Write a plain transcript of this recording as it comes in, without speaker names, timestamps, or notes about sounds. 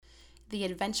The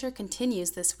adventure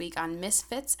continues this week on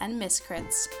Misfits and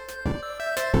Miscrits.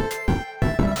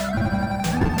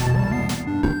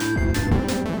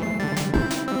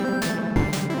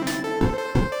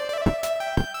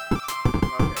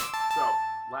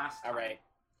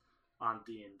 On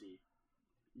D&D,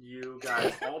 you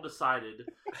guys all decided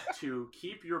to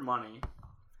keep your money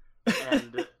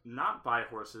and not buy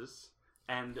horses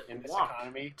and walk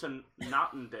to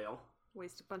Nottendale.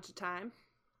 Waste a bunch of time.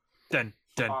 But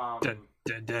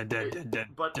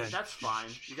that's fine.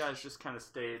 You guys just kind of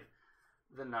stayed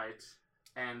the night,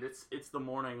 and it's the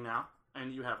morning now,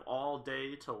 and you have all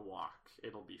day to walk.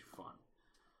 It'll be fun.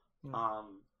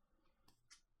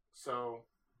 So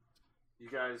you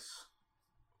guys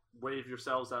wave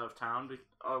yourselves out of town.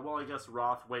 Well, I guess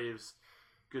Roth waves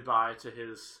goodbye to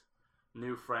his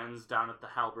new friends down at the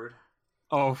Halberd.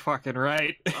 Oh, fucking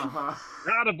right.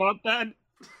 Forgot about that.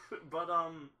 But,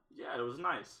 yeah, it was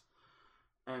nice.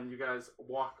 And you guys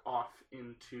walk off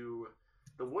into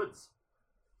the woods.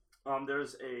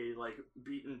 There's a,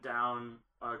 beaten down,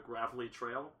 gravelly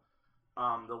trail.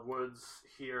 The woods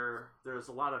here, there's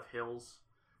a lot of hills.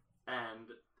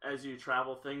 And as you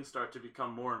travel, things start to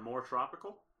become more and more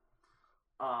tropical.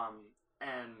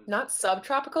 And not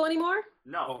subtropical anymore?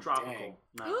 No, tropical.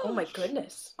 No. Oh my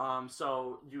goodness.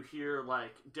 So you hear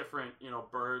different,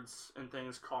 birds and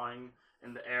things cawing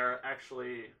in the air.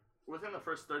 Actually, within the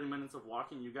first 30 minutes of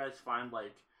walking, you guys find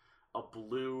a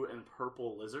blue and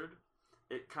purple lizard.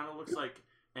 It kind of looks like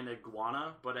an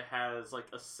iguana, but it has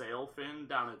a sail fin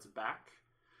down its back.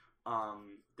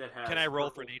 That has. Can I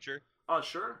roll for nature? Oh,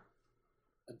 sure.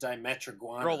 A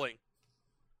Dimetriguana. Rolling.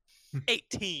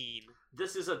 18.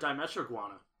 This is a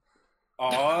Dimetriguana.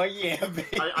 Oh, yeah,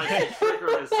 baby.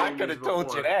 I could have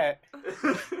told you that.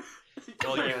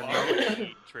 Well, you are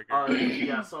Trigger.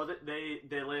 Yeah, so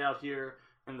they lay out here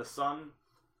in the sun,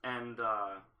 and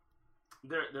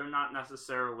they're not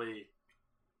necessarily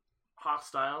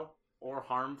hostile or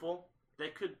harmful. They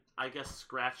could, I guess,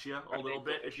 scratch you a little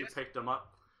bit if you picked them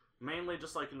up. Mainly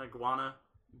just like an iguana,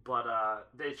 but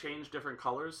they change different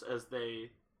colors as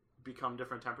they become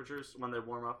different temperatures when they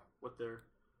warm up with their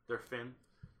fin.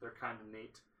 They're kind of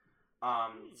neat.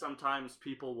 Sometimes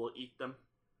people will eat them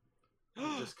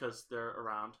just because they're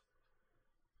around.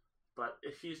 But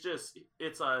if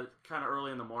it's kind of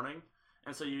early in the morning,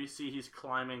 and so you see he's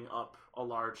climbing up a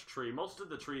large tree. Most of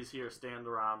the trees here stand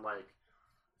around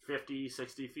 50,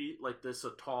 60 feet. This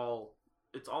a tall,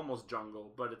 it's almost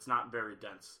jungle, but it's not very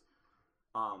dense.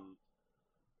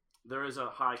 There is a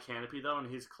high canopy, though, and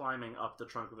he's climbing up the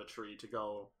trunk of a tree to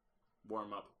go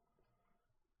warm up.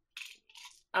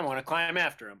 I want to climb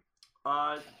after him.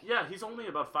 Yeah, he's only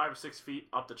about 5 or 6 feet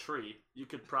up the tree. You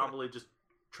could probably just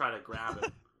try to grab it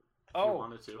if you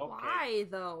wanted to. Okay. Why,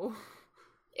 though?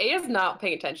 Ada's not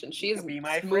paying attention. She's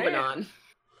moving on.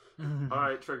 All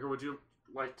right, Trigger, would you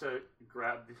like to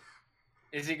grab the...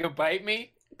 Is he going to bite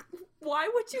me? Why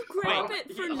would you grab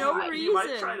it for no reason? He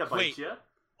might try to bite you.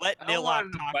 Let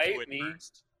Nilok talk to it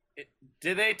first.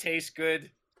 Do they taste good?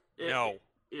 No.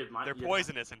 They're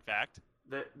poisonous, in fact.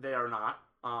 They are not.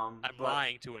 I'm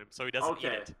lying to him, so he doesn't eat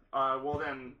it. Well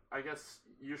then, I guess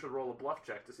you should roll a bluff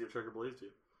check to see if Trigger believes you.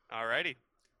 Alrighty.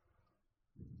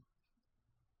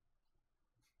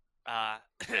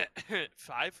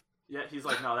 5? Yeah, he's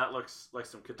like, no, that looks like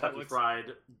some Kentucky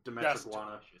Fried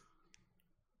Dimetriguana.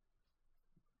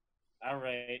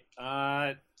 Alright.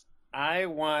 I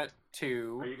want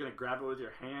to... Are you going to grab it with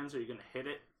your hands, or are you going to hit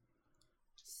it?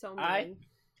 So mean.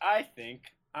 I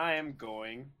think I am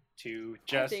going to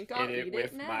just hit it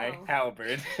with my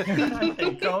halberd. I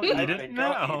think I'll eat it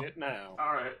now.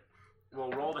 Alright. Well,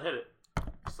 roll to hit it.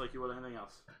 Just like you would anything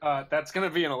else. That's going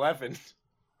to be an 11.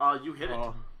 You hit it.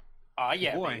 Oh,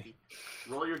 yeah, boy. baby.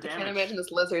 Roll your damage. I can't imagine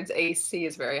this lizard's AC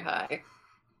is very high.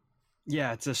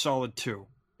 Yeah, it's a solid 2.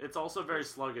 It's also very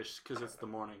sluggish because it's the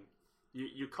morning.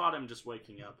 You caught him just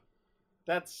waking up.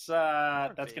 That's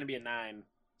going to be a 9.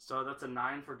 So that's a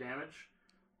 9 for damage.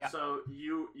 Yeah. So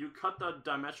you cut the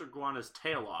Dimetriguana's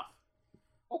tail off.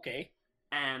 Okay.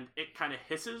 And it kind of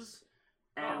hisses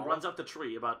and runs up the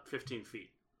tree about 15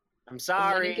 feet. I'm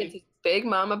sorry. And then he gets his big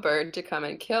mama bird to come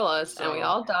and kill us, and we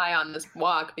all die on this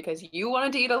walk because you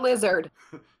wanted to eat a lizard.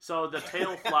 So the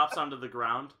tail flops onto the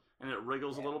ground, and it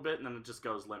wriggles a little bit, and then it just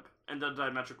goes limp. And the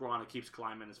Dimetriguana keeps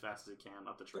climbing as fast as it can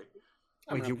up the tree.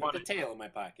 Wait, you want the tail in my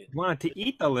pocket? You wanted to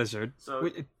eat the lizard. So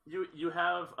you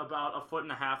have about a 1.5 foot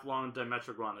long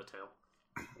Dimetriguana tail.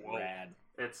 Whoa. Rad.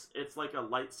 It's like a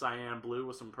light cyan blue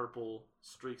with some purple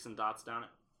streaks and dots down it.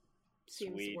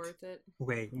 Seems Sweet. worth it.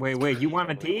 Wait. You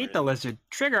wanted to eat the lizard.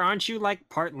 Trigger, aren't you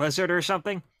part lizard or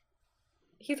something?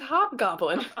 He's a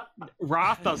hobgoblin.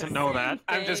 Roth doesn't know that.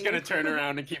 I'm just gonna turn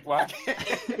around and keep walking.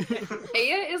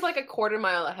 Aya is like a quarter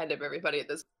mile ahead of everybody at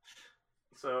this.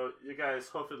 So you guys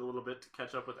hoof it a little bit to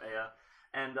catch up with Aya,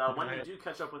 and when you do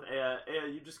catch up with Aya,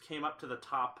 you just came up to the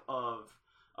top of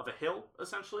a hill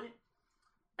essentially,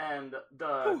 and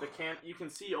you can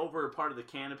see over part of the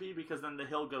canopy because then the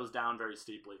hill goes down very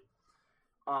steeply.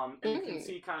 And you can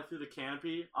see kind of through the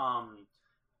canopy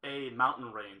a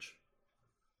mountain range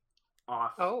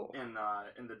off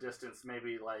in the distance,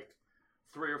 maybe like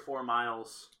 3 or 4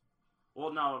 miles.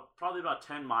 Well, no, probably about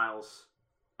 10 miles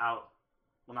out.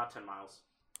 Well, not 10 miles.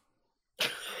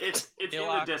 It's in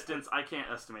the distance. I can't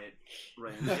estimate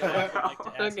range. I'd like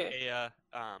to ask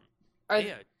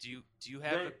Aya, do you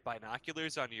have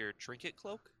binoculars on your trinket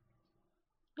cloak?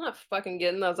 I'm not fucking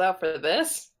getting those out for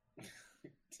this.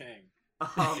 Dang.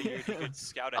 You could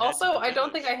scout ahead Also, I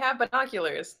don't think I have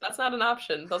binoculars. That's not an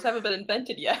option. Those haven't been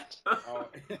invented yet. Oh.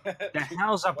 The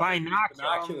hell's a binocular?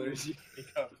 Binoculars.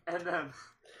 And then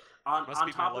on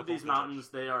top of these mountains,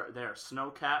 they are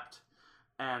snow capped,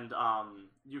 and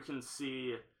you can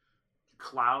see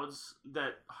clouds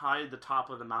that hide the top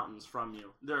of the mountains from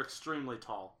you. They're extremely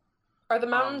tall. Are the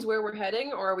mountains where we're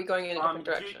heading, or are we going in a different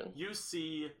direction? You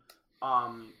see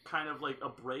kind of like a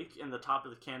break in the top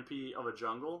of the canopy of a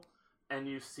jungle, and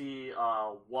you see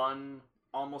one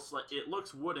almost like it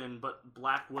looks wooden but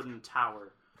black wooden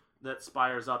tower that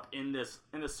spires up in this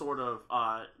sort of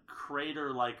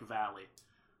crater-like valley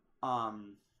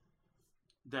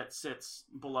that sits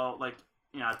below, like,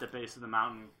 you know, at the base of the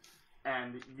mountain,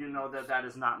 and you know that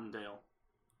is Knottendale.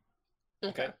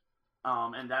 Okay.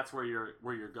 And that's where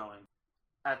you're going.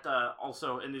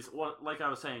 Also in these, like I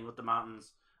was saying with the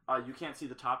mountains, you can't see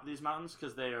the top of these mountains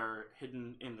because they are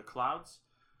hidden in the clouds.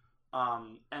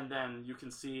 And then you can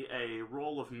see a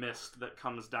roll of mist that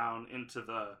comes down into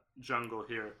the jungle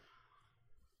here.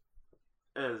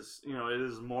 As you know, it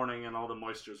is morning and all the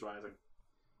moisture's rising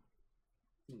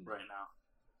right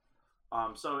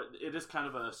now. So it is kind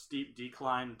of a steep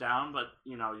decline down, but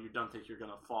you know, you don't think you're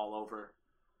gonna fall over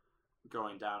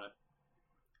going down it.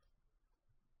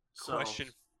 So,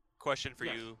 question for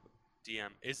you, DM.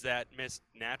 Is that mist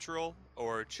natural,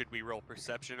 or should we roll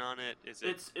perception on it?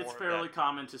 It's fairly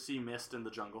common to see mist in the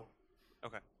jungle.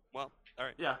 Okay. Well, all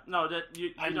right. Yeah. No,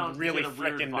 you don't really get a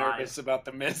weird freaking vibe. nervous about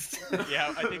the mist.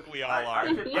 Yeah, I think we all are.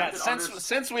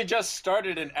 Since we just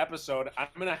started an episode, I'm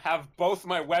gonna have both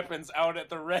my weapons out at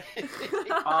the ready.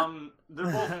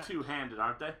 They're both two-handed,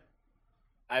 aren't they?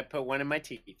 I put one in my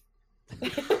teeth. I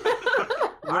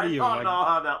don't know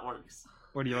how that works.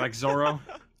 What are you, like Zorro?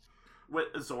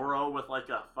 With Zorro with like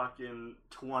a fucking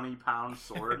 20-pound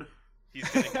sword. He's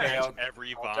gonna catch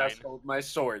every vine. I'll just hold my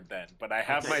sword then, but I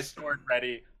have my sword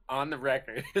ready on the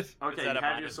record. Okay, you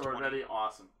have your sword ready.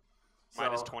 Awesome.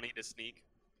 Minus 20 to sneak.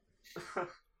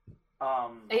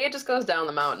 It just goes down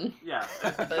the mountain. Yeah,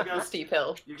 the steep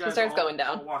hill. You guys starts going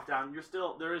down. All walk down.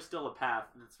 There is still a path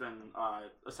that's been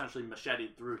essentially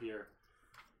macheted through here.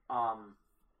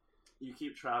 You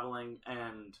keep traveling,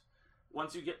 and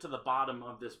once you get to the bottom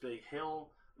of this big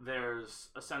hill, there's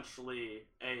essentially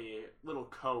a little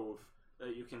cove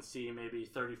that you can see maybe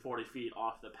 30-40 feet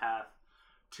off the path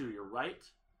to your right.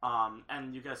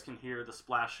 And you guys can hear the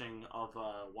splashing of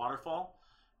a waterfall,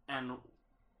 and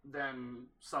then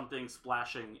something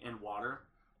splashing in water.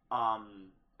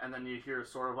 And then you hear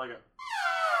sort of like a...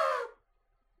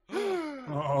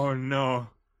 Oh no.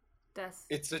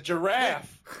 It's a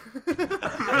giraffe.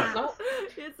 Nope.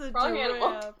 It's a Wrong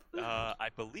giraffe. I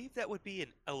believe that would be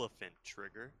an elephant,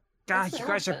 Trigger. God, you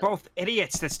guys are both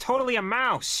idiots. That's totally a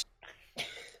mouse.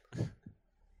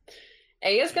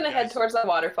 Aya's gonna head towards the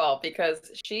waterfall because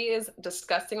she is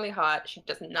disgustingly hot. She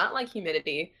does not like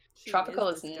humidity. Tropical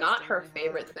is not her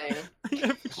favorite thing.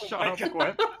 Shut up,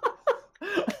 Quinn.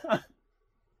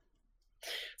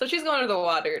 So she's going to the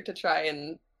water to try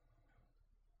and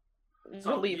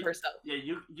relieve herself. Yeah,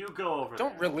 you go over.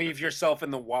 Don't relieve yourself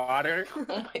in the water.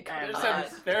 Oh my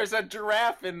god. There's a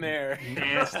giraffe in there.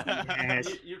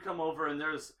 You come over and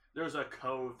there's a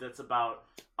cove that's about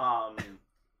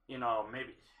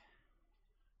maybe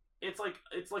it's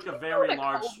like a very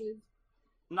large.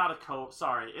 Not a cove.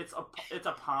 Sorry, it's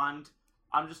a pond.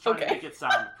 I'm just trying to make it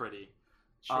sound pretty.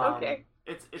 Sure. Okay.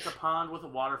 It's a pond with a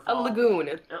waterfall. A lagoon.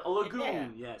 A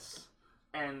lagoon, yes.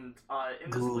 And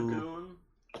in this lagoon,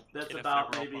 that's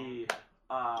about maybe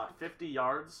 50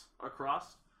 yards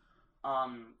across.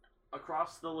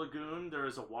 Across the lagoon, there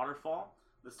is a waterfall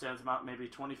that stands about maybe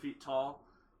 20 feet tall.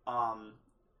 On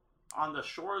the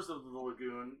shores of the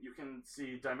lagoon, you can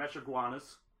see Dimetri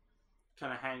iguanas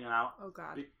kind of hanging out. Oh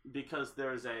god. Because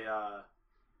there's a...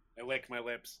 I lick my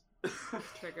lips.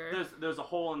 Trigger. there's a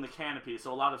hole in the canopy,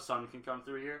 so a lot of sun can come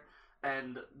through here.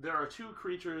 And there are two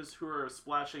creatures who are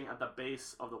splashing at the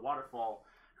base of the waterfall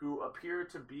who appear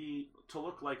to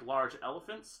look like large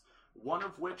elephants, one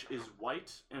of which is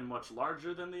white and much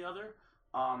larger than the other.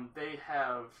 They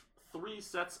have 3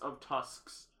 sets of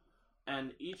tusks,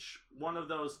 and each one of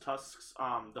those tusks,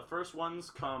 the first ones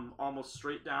come almost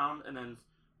straight down and then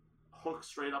hook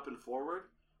straight up and forward,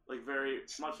 like very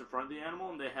much in front of the animal,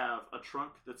 and they have a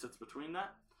trunk that sits between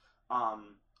that.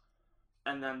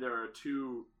 And then there are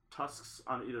 2 tusks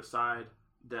on either side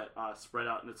that spread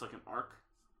out, and it's like an arc.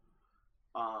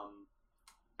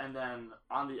 And then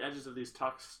on the edges of these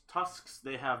tusks,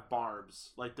 they have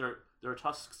barbs. Like their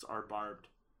tusks are barbed.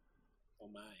 Oh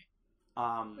my.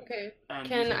 Okay.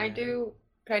 Can I do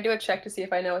a check to see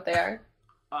if I know what they are?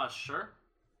 Sure.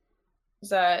 Is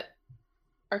that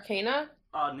Arcana?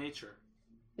 Nature.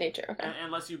 Nature. Okay.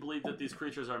 Unless you believe that these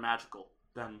creatures are magical,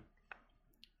 then.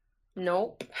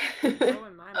 Nope. Oh,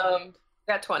 in my mind.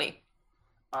 Got 20.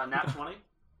 Nat 20?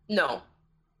 No.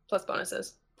 Plus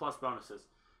bonuses. Plus bonuses.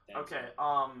 Okay.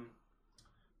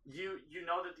 You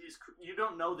know that you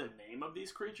don't know the name of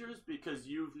these creatures because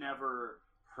you've never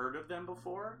heard of them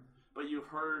before, but you've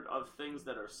heard of things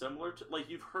that are similar to, like,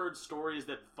 you've heard stories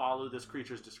that follow this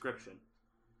creature's description.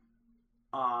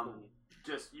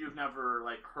 Just you've never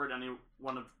like heard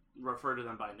anyone refer to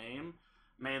them by name,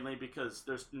 mainly because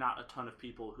there's not a ton of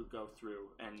people who go through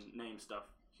and name stuff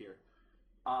here.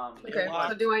 Okay.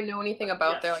 So do I know anything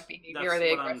about their like behavior? Are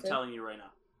they aggressive? I'm telling you right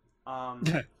now.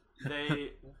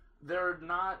 They're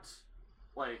not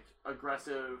like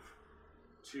aggressive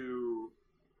to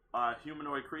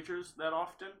humanoid creatures that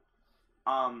often.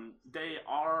 They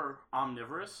are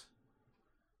omnivorous.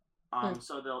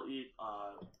 So they'll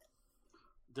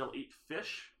eat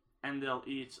fish, and they'll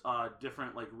eat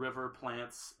different like river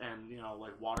plants and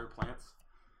like water plants.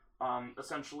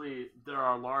 Essentially, there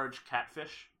are large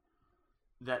catfish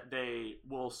that they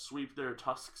will sweep their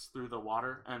tusks through the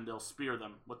water, and they'll spear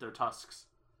them with their tusks,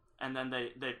 and then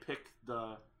they pick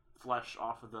the flesh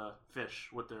off of the fish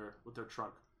with their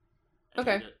trunk.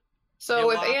 Okay.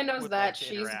 So if Aya knows that,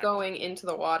 she's going into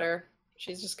the water.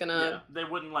 She's just gonna. Yeah, they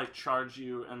wouldn't like charge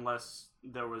you unless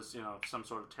there was some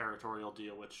sort of territorial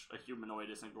deal, which a humanoid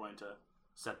isn't going to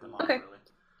set them off. Okay. Really.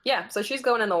 Yeah. So she's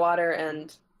going in the water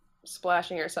and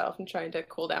splashing herself and trying to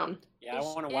cool down. Yeah, I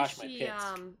want to wash my pits.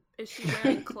 Is she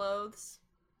wearing clothes?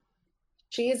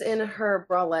 She's in her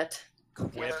bralette.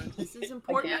 Quip. This is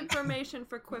important information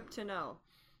for Quip to know.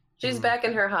 She's back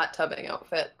in her hot tubbing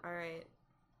outfit. All right.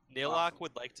 Nilok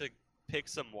would like to pick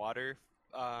some water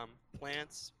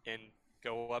plants and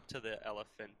go up to the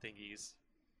elephant thingies.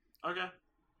 Okay.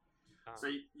 So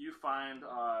you find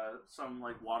some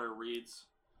like water reeds,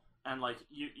 and like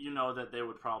you know that they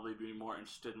would probably be more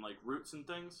interested in like roots and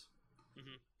things.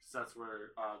 Mm-hmm. So that's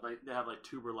where they have like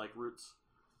tuber like roots,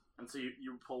 and so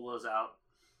you pull those out,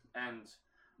 and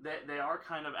they are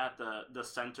kind of at the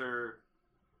center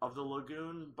of the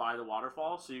lagoon by the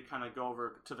waterfall. So you kind of go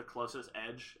over to the closest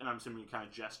edge, and I'm assuming you kind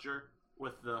of gesture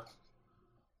with the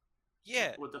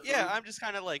food. I'm just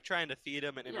kind of like trying to feed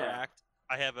them and interact.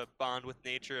 I have a bond with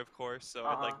nature, of course, so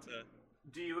I'd like to.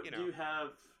 Do you have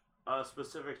a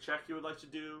specific check you would like to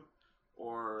do,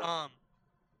 or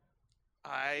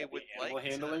I would like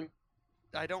handling.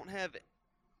 I don't have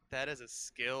that as a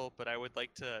skill, but I would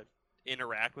like to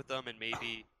interact with them and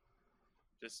maybe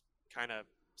just kind of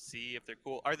see if they're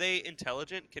cool. Are they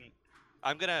intelligent?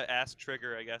 I'm gonna ask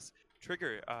Trigger, I guess.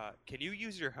 Trigger, can you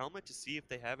use your helmet to see if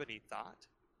they have any thought?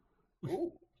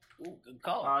 Ooh, good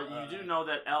call. You do know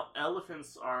that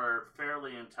elephants are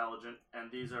fairly intelligent,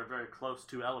 and these are very close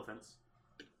to elephants.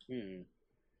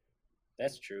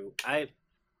 That's true. I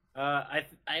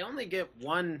only get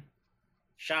 1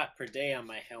 shot per day on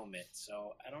my helmet,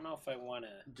 so I don't know if I want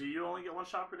to. Do you only get 1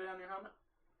 shot per day on your helmet?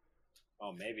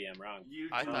 Oh, maybe I'm wrong. You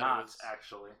do not,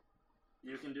 actually.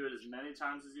 You can do it as many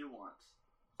times as you want.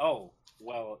 Oh,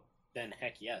 well, then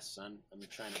heck yes, son. I'm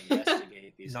trying to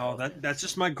investigate these. No, that's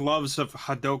just my gloves of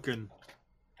Hadoken.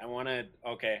 I'm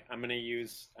gonna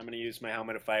use my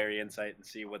helmet of fiery insight and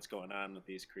see what's going on with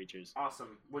these creatures.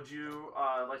 Awesome. Would you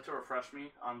like to refresh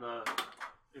me on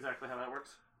exactly how that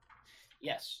works?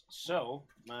 Yes. So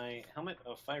my helmet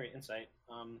of fiery insight,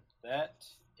 that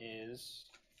is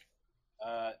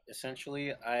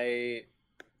essentially I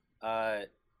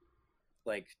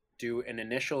like do an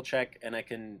initial check, and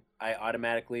I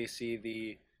automatically see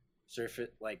the surface,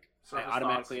 like I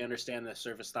automatically understand the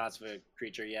surface thoughts of a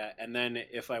creature, and then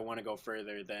if I want to go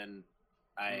further, then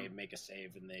I make a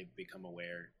save and they become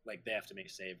aware. Like they have to make a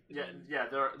save.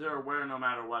 They're aware no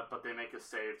matter what, but they make a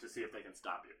save to see if they can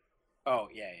stop you. Oh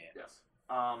yeah. Yes.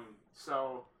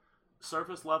 So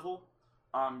surface level,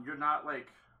 you're not like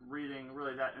reading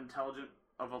really that intelligent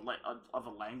of a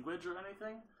language or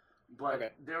anything, but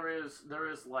Okay. there's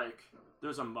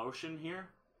emotion here,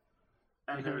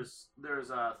 and Mhm. there's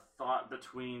a thought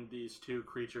between these two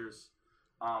creatures.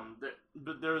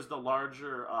 But there's the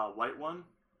larger white one,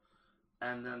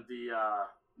 and then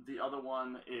the other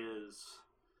one is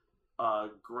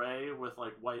gray with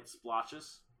like white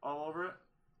splotches all over it.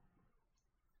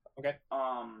 Okay.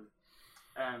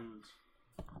 And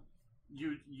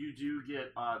you do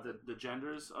get the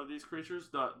genders of these creatures.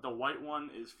 The white one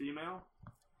is female,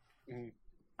 Mhm.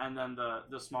 and then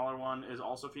the smaller one is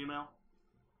also female.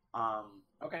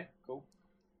 Okay, cool.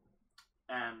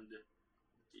 And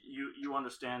you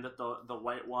understand that the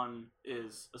white one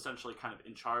is essentially kind of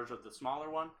in charge of the smaller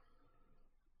one.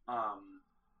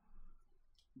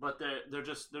 But they're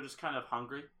just kind of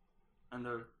hungry, and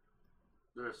they're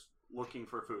just looking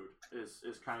for food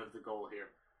is kind of the goal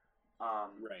here.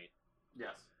 Right.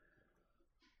 Yes.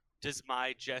 Does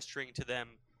my gesturing to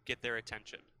them get their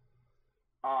attention?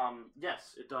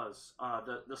 Yes, it does.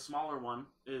 The smaller one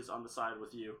is on the side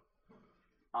with you.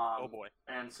 Oh boy.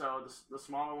 And so the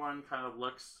smaller one kind of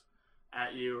looks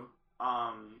at you,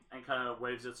 and kind of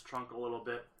waves its trunk a little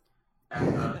bit,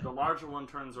 and the larger one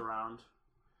turns around,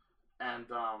 and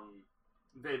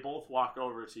they both walk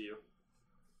over to you.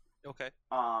 Okay.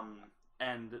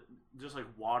 And just like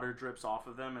water drips off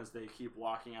of them as they keep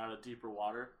walking out of deeper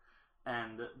water,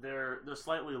 and they're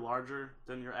slightly larger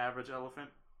than your average elephant.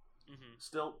 Mm-hmm.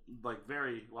 Still like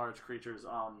very large creatures.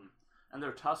 And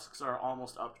their tusks are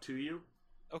almost up to you.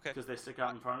 Okay. Because they stick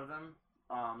out in front of them.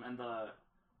 And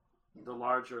the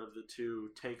larger of the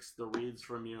two takes the reeds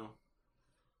from you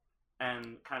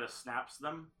and kind of snaps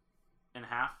them in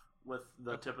half with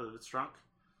the tip of its trunk.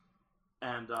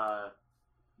 And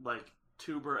like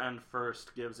tuber end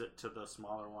first gives it to the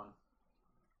smaller one.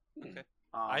 Okay.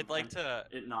 I'd like to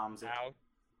it noms it.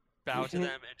 bow to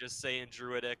them and just say in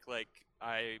Druidic, like,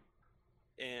 I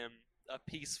am a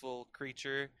peaceful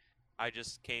creature. I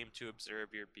just came to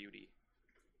observe your beauty.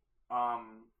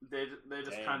 They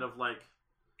just Damn. kind of like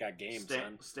Got game,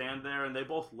 son. stand there, and they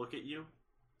both look at you.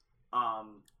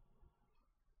 And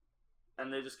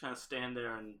they just kind of stand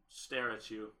there and stare at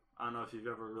you. I don't know if you've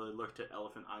ever really looked at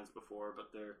elephant eyes before,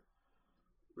 but they're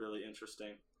really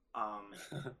interesting.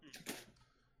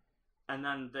 And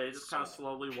then they just kind of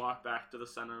slowly walk back to the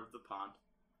center of the pond.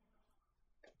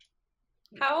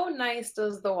 How nice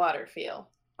does the water feel?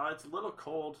 It's a little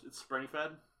cold. It's spring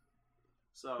fed.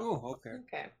 So. Oh, okay.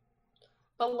 Okay.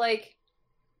 But, like,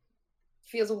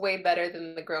 feels way better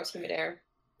than the gross humid air,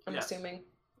 I'm Yes, assuming.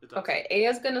 it does. Okay,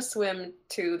 Aya's gonna swim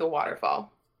to the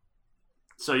waterfall.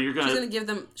 So you're gonna.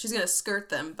 She's gonna skirt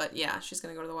them, but yeah, she's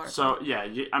gonna go to the water. So yeah,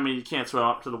 you can't swim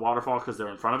up to the waterfall because they're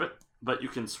in front of it, but you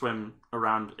can swim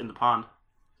around in the pond.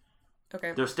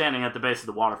 Okay. They're standing at the base of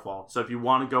the waterfall, so if you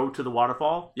want to go to the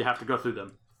waterfall, you have to go through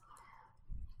them.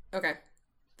 Okay.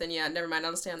 Then yeah, never mind.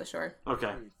 I'll just stay on the shore.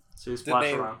 Okay. So you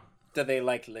splash around. Do they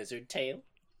like lizard tail?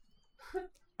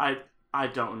 I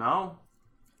don't know.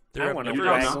 I want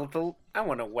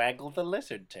to waggle the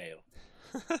lizard tail.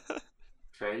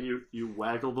 Okay, you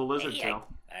waggle the lizard tail.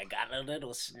 I got a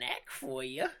little snack for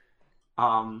you.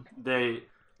 They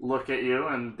look at you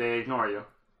and they ignore you.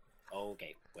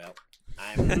 Okay, well,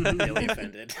 I'm really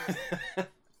offended.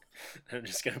 I'm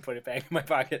just gonna put it back in my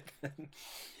pocket.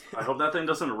 I hope that thing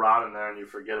doesn't rot in there and you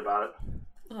forget about it.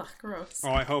 Ugh, gross.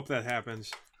 Oh, I hope that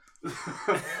happens.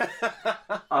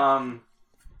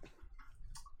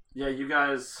 Yeah, you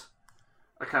guys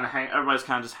are kind of everybody's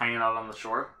kind of just hanging out on the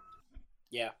shore.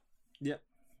 Yeah. Yep.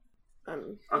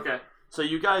 Okay, so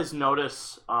you guys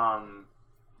notice, after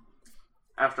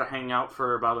hanging out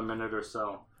for about a minute or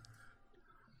so,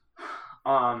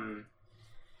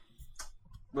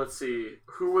 let's see,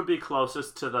 who would be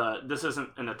closest to this isn't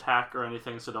an attack or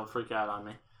anything, so don't freak out on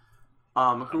me.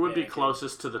 Who would be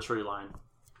closest to the tree line?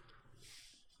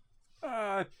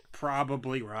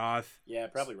 Probably Roth. Yeah,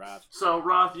 probably Roth. So,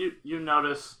 Roth, you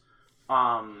notice,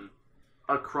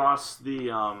 across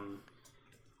the,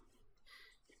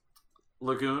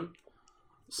 lagoon,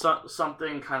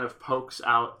 something kind of pokes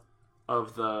out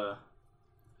of the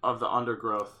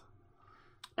undergrowth,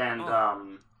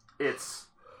 and it's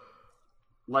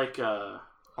like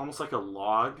almost like a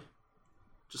log,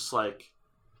 just like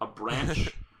a branch,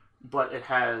 but it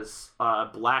has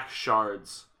black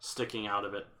shards sticking out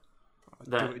of it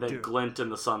that glint in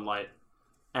the sunlight,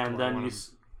 and then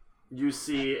you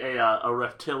see a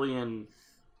reptilian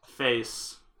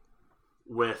face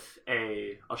with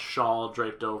a shawl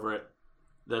draped over it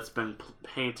that's been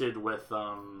painted with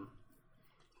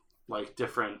like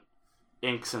different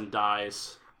inks and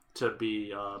dyes to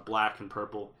be black and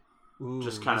purple. Ooh,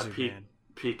 Just kind of lizard man.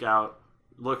 peek out.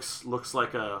 Looks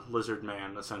like a lizard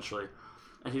man essentially,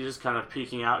 and he's just kind of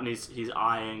peeking out, and he's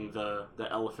eyeing the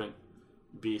elephant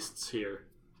beasts here.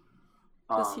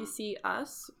 Does he see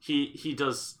us? He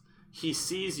does. He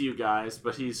sees you guys,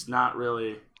 but he's not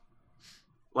really.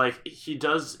 Like, he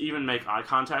does even make eye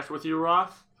contact with you,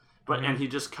 Roth, but and he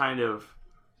just kind of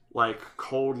like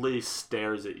coldly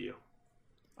stares at you.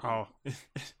 Oh,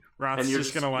 Roth's And you're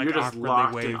just gonna like you're just awkwardly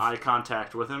locked wave. in eye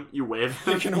contact with him. You wave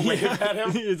him. You're gonna wave at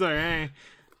him? He's like, hey.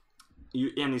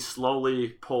 And he slowly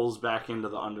pulls back into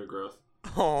the undergrowth.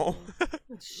 Oh.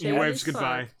 He waves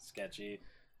goodbye. Sketchy.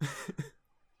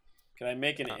 Can I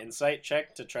make an insight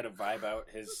check to try to vibe out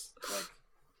his like?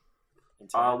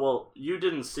 Intent? Well, you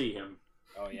didn't see him.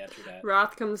 Oh yeah, true that.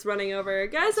 Roth comes running over.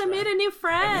 Guys, I That's made a new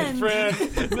friend.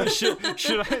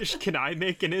 Can I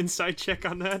make an insight check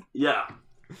on that? Yeah.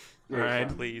 All right,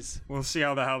 Please. we'll see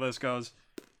how the hell this goes.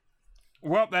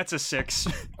 Well, that's a 6.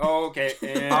 Oh, okay.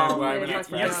 And Um,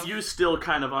 Yeah. you still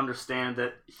kind of understand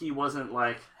that he wasn't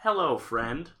like, hello,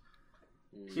 friend.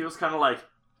 He was kind of like,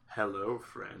 hello,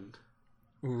 friend.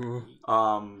 Ooh.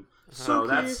 So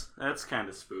Spooky. that's kind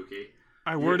of spooky.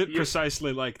 I word it you-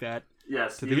 precisely like that.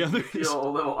 Yes, To you, the you others. feel a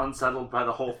little unsettled by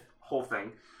the whole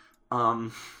thing.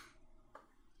 And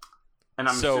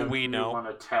I'm So assuming we you know. want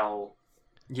to tell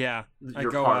Yeah, I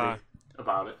your go, party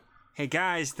about it. hey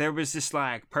guys, there was this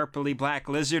like purpley black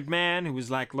lizard man who was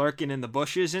like lurking in the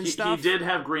bushes and He stuff. did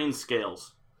have green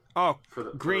scales. Oh, For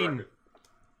the green,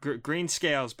 record. green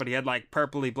scales, but he had like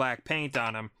purpley black paint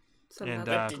on him. So And,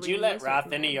 another Did Did you green let lizard Roth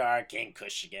man. into your arcane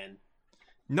kush again?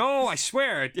 No, I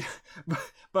swear.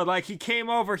 But like he came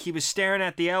over, he was staring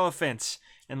at the elephants,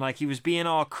 and like he was being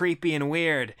all creepy and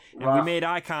weird, and we Rough. made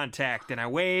eye contact, and I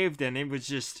waved, and it was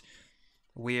just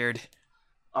weird.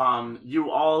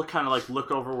 You all kind of like look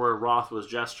over where Roth was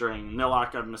gesturing.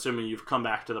 Nilak, I'm assuming you've come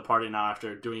back to the party now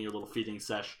after doing your little feeding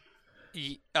sesh.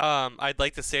 I'd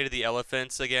like to say to the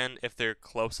elephants again if they're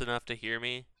close enough to hear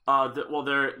me. Well,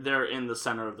 they're in the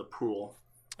center of the pool.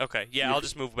 Okay, yeah, I'll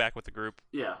just move back with the group.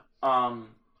 Yeah.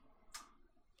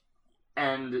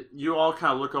 And you all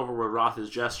kind of look over where Roth is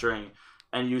gesturing,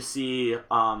 and you see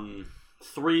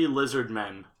 3 lizard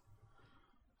men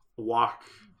walk,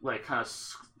 like, kind of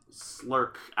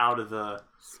slurk out of the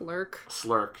Slurk.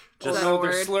 slurk. Is Just that a No,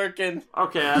 they're word? slurking.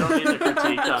 okay. I don't need to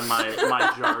critique on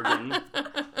my jargon.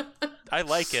 I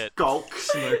like it. Skulk.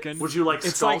 Slurking. Would you like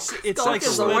It's skulk? like it's Skulk like is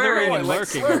a slithering word. and I like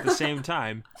lurking slurk. at the same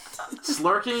time.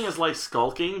 Slurking is like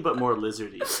skulking, but more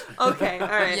lizardy. Okay, all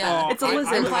right. Yeah, It's a I-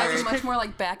 lizard I- implies word. much more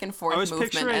like back and I forth was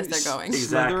movement picturing as they're going.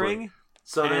 Exactly. slithering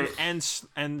So they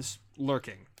and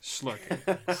lurking, slurking.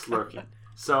 slurking.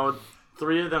 So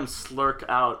 3 of them slurk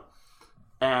out,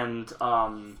 and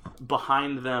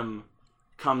behind them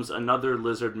comes another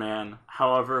lizard man.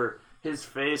 However, his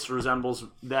face resembles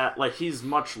that, like, he's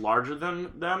much larger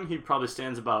than them. He probably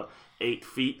stands about 8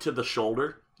 feet to the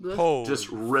shoulder, Holy just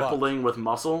fuck. rippling with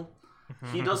muscle.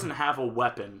 He doesn't have a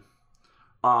weapon,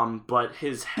 but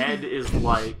his head is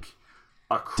like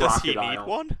a Does he crocodile. need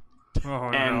one?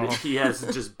 Oh And no! he has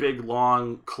just big,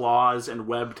 long claws and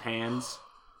webbed hands.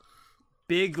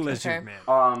 Big lizard Okay.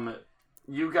 man.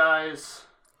 You guys,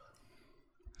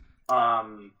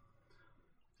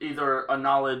 either a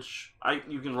knowledge,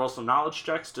 you can roll some knowledge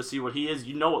checks to see what he is.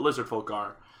 You know what lizard folk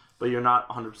are, but you're not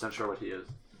 100% sure what he is.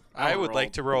 I I'll would roll.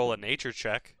 like to roll a nature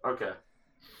check, Okay.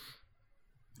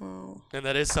 Oh. and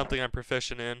that is something I'm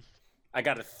proficient in. I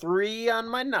got a 3 on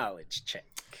my knowledge check.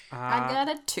 I got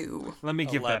a 2. Let me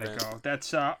give that a 11. go.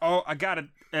 That's I got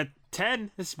a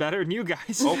 10. It's better than you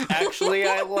guys. Oh, actually,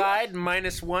 I lied.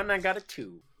 -1. I got a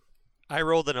 2. I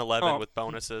rolled an 11 Oh. with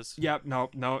bonuses. Yep. No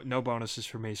bonuses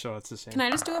for me, so it's the same. Can I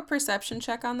just do a perception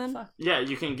check on them? Yeah,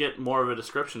 you can get more of a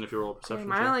description if you roll a Okay, perception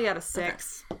mine check. only got a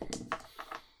 6.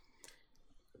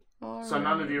 So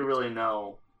none of you really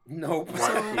know Nope.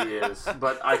 what he is,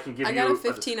 but I can give I you. got a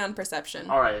 15 on perception.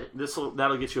 All right,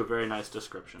 that'll get you a very nice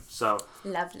description. So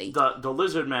Lovely. the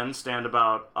lizard men stand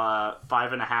about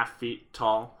 5.5 feet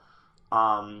tall.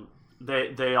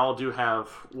 They all do have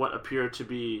what appear to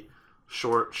be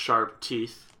short, sharp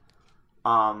teeth.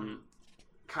 Kind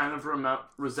of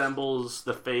resembles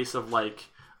the face of like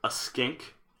a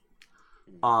skink.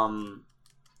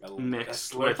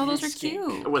 Mixed with Oh, those are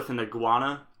cute. with an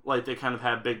iguana. Like, they kind of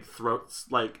have big throats,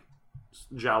 like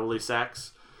jowly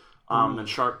sacks, and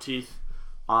sharp teeth.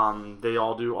 They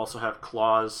all do also have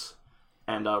claws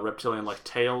and reptilian-like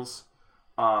tails.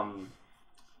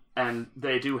 And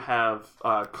they do have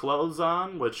clothes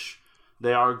on, which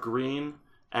they are green,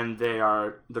 and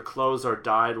the clothes are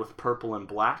dyed with purple and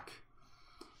black.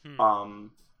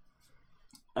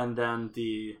 and then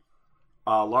the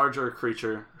larger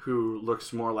creature who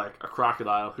looks more like a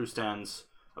crocodile, who stands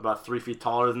about 3 feet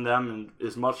taller than them and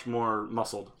is much more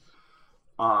muscled.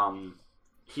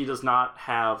 He does not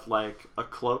have like a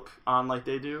cloak on like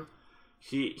they do.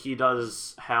 He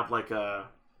does have like a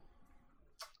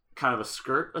kind of a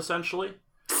skirt essentially.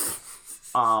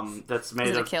 That's made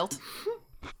Is it a of kilt?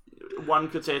 one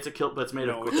could say it's a kilt, but it's made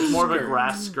No, of it's a it's more of a skirt.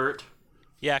 grass skirt.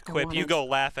 Yeah, Quip, you go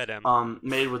laugh at him.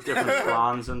 Made with different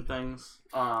bronze and things.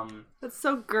 That's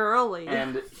so girly.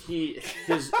 And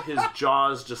his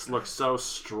jaws just look so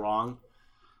strong.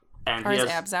 And Are he his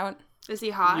has, abs out? Is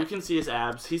he hot? you can see his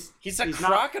abs. He's Not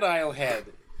crocodile head.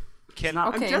 Can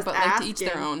not- Okay, just but like to each their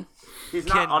asking. own. he's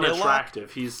not Can Nilok-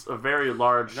 unattractive. He's a very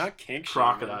large Not kink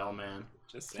crocodile man.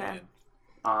 Just Okay. saying.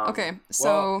 Okay,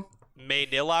 so May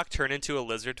Nilok turn into a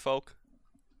lizard folk?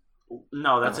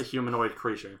 No, that's a humanoid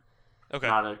creature, Okay.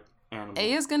 not an animal.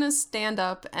 A is gonna stand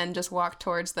up and just walk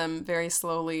towards them very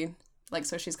slowly, like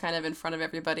so she's kind of in front of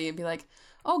everybody, and be like,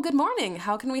 "Oh, good morning.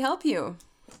 How can we help you?"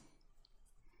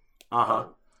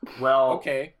 Well,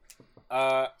 Okay.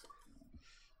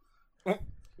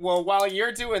 Well, while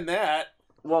you're doing that,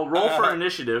 Well, roll for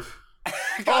initiative.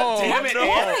 God damn it,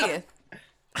 Anna. Hey,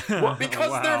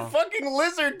 Because Wow. they're fucking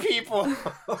lizard people.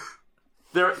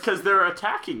 They're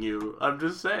attacking you. I'm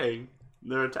just saying,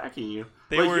 they're attacking you.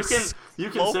 They Like, were you can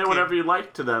say smoking. whatever you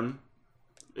like to them,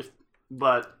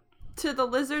 but To the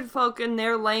lizard folk in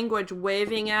their language,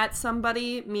 waving at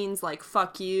somebody means like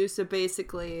 "fuck you." So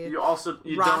basically, you Roth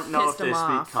don't know if pissed they him speak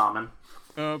off. common.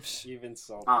 Oops. You've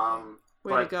insulted.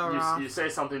 Way to But go, Roth. you say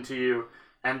something to you,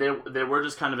 and they were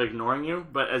just kind of ignoring you.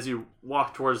 But as you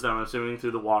walk towards them, assuming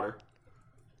through the water.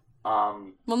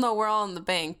 well, no, we're all in the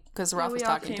bank because Roth we was all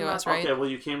talking came to us, up. right? Okay, well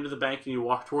you came to the bank and you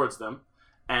walk towards them,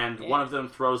 and one of them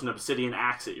throws an obsidian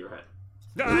axe at your head.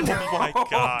 Oh my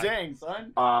god. Dang,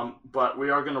 son. But we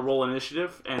are going to roll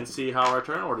initiative and see how our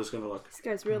turn order is going to look. These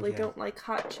guys really Yeah. don't like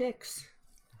hot chicks.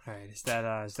 All right, is that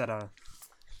a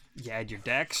you add your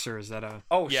dex or is that a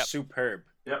Oh, Yep. superb.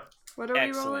 Yep, What are we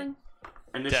Excellent. rolling?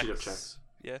 initiative check. Dex.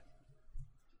 Yeah.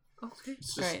 Okay.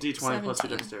 It's just Right, D20 plus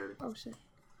your 17. dexterity. Oh shit.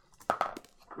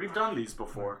 We've done these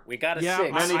before, We got a yeah?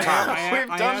 6. Many times. We've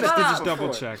I done asked this to just before.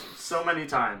 double check. so many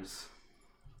times.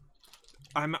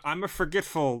 I'm a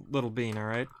forgetful little bean. All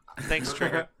right. Thanks,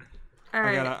 Trigger. All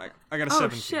right. I got a Oh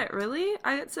 17. shit! Really?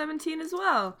 I got 17 as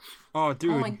well. Oh,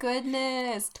 dude. Oh my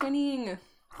goodness, twinning,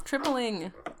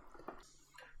 tripling.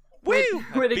 Woo!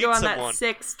 I Way to beat go on someone. that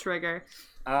 6 trigger.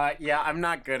 Yeah, I'm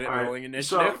not good at All right, rolling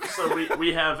initiative. So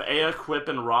we have Aya, Quip,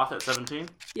 and Roth at 17.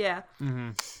 Yeah.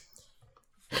 Mm-hmm.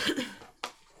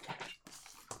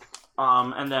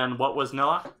 And then what was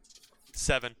Nilok?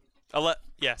 7.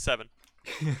 7.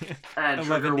 And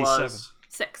Trigger 11d7. was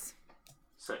 6.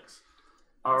 6.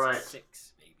 All right.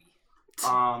 6,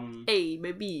 baby. A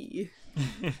maybe.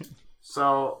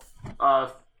 So,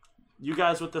 you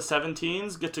guys with the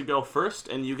 17s get to go first,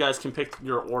 and you guys can pick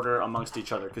your order amongst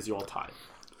each other because you all tied.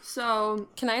 So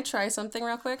Can I try something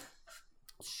real quick?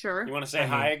 sure. You want to say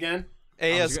hi again?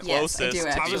 Aya's I was Yes, I do,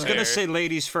 closest. to I be was gonna fair. say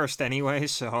ladies first anyway,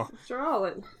 so After all,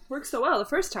 it worked so well the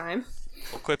first time.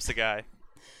 Well, Quip's the guy.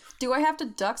 Do I have to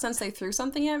duck since they threw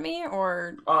something at me,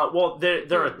 or Well, they're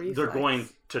reflex. going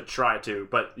to try to,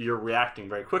 but you're reacting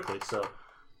very quickly, so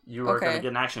you are going to Okay. get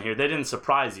an action here. They didn't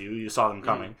surprise you; you saw them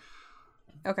coming.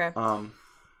 okay?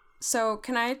 So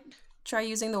can I try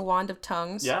using the wand of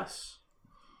tongues? Yes,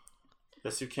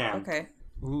 yes, you can. Okay.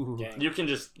 ooh. Gang. You can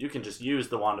just use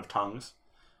the wand of tongues,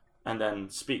 and then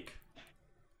speak.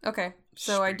 Okay.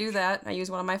 So I do that. I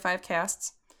use one of my 5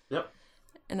 casts, Yep.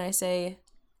 and I say,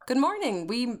 "Good morning.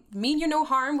 We mean you no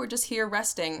harm. We're just here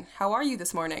resting. How are you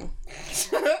this morning?"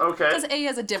 Okay. Because A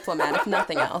is a diplomat, if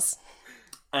nothing else.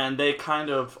 And they kind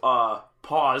of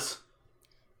pause,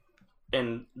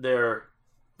 and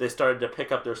they started to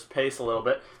pick up their pace a little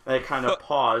bit. They kind of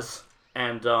pause,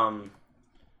 and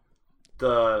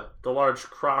the large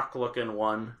croc-looking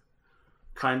one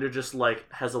kind of just like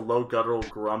has a low guttural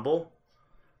grumble,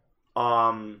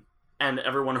 and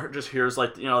everyone just hears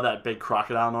like that big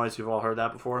crocodile noise. You've all heard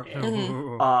that before.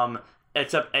 Ooh.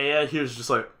 Except Aya, he was just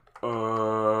like,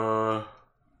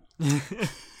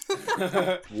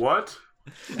 what?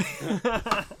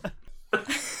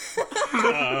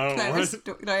 Can I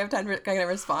do I have time for? Can I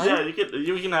respond? Yeah, you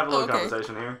can have a little Okay.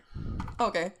 conversation here.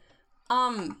 Okay.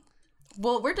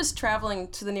 Well, we're just traveling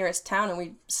to the nearest town, and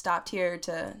we stopped here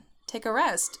to take a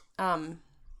rest.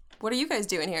 What are you guys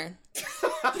doing here?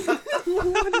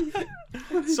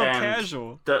 So And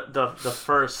casual. The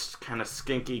first kind of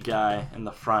skinky guy in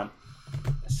the front,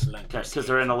 because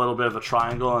they're in a little bit of a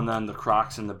triangle, and then the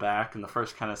Croc's in the back, and the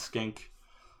first kind of skink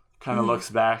kind of looks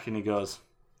back and he goes,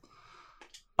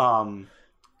 He's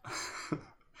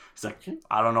like,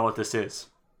 I don't know what this is,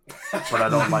 but I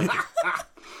don't like it.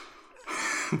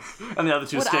 And the other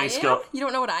two skanks go, You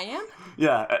don't know what I am?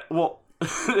 yeah, well,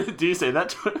 do you say that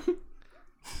to him?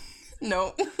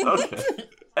 No. Okay.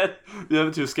 And the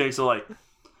other two skanks are like,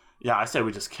 yeah, I say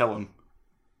we just kill him.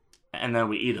 And then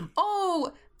we eat him.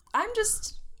 Oh,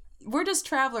 we're just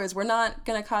travelers. We're not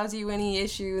gonna cause you any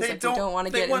issues if you don't want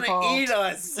to get involved. They want to eat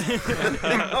us. They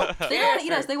don't want to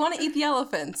eat us. They want to eat the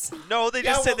elephants. No, they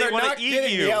just said they want to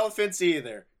eat you. The elephants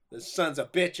either. The sons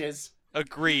of bitches.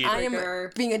 Agreed. I am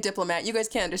being a diplomat. You guys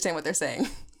can't understand what they're saying.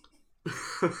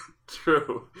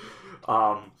 True.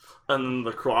 And then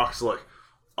the croc's like,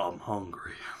 I'm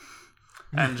hungry.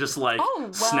 And just like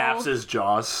snaps his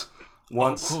jaws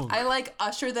once. I like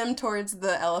usher them towards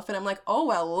the elephant. I'm like, oh,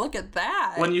 well, look at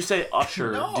that. When you say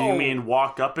usher, do you mean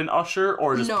walk up and usher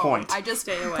or just point? I just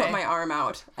put my arm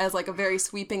out as like a very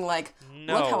sweeping, like,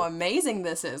 look how amazing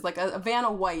this is. Like a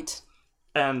Vanna White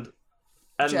and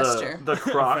gesture. the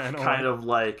croc kind of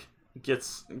like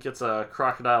gets a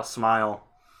crocodile smile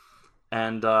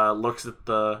and looks at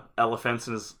the elephants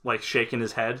and is like shaking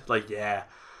his head like, yeah.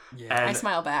 And, I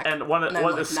smile back. And one of the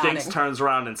nodding. skinks turns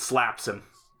around and slaps him.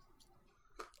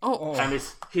 Oh. And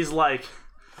he's like,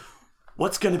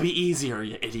 what's gonna be easier,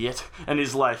 you idiot? And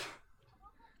he's like,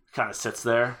 kind of sits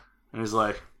there, and he's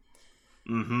like,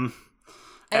 mm-hmm.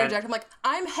 I interject, I'm like,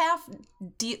 I'm half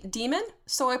demon,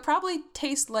 so I probably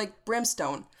taste like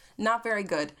brimstone. Not very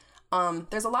good.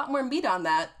 There's a lot more meat on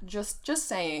that. Just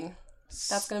saying.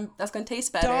 That's gonna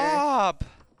taste better. Stop.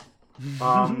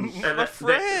 And my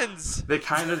friends. They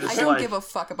kind of just I don't give a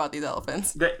fuck about these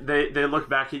elephants. They look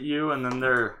back at you, and then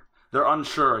they're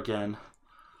unsure again.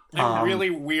 I'm really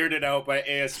weirded out by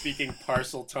Aya speaking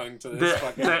parcel tongue to this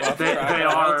fucking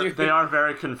crocodile. They are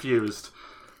very confused.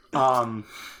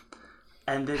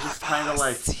 And they just kind of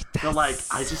like, they're like,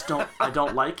 I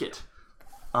don't like it.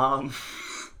 And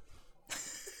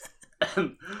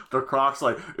the croc's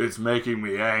like, it's making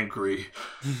me angry.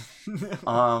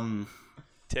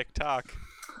 TikTok.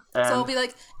 So I'll be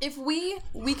like, if we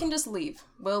can just leave.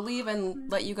 We'll leave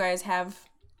and let you guys have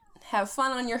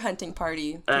fun on your hunting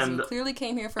party. Because you clearly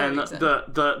came here for a reason. And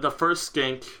the first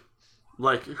skink,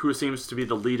 like, who seems to be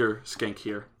the leader skink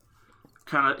here,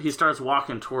 he starts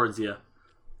walking towards you.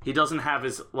 He doesn't have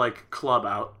his, like, club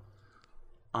out.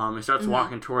 He starts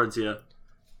walking towards you.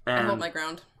 And, I hold my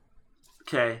ground.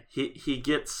 Okay, he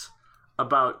gets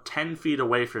about 10 feet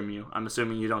away from you. I'm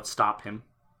assuming you don't stop him.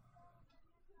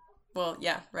 Well,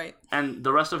 yeah, right. And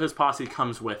the rest of his posse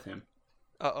comes with him.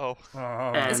 Uh-oh.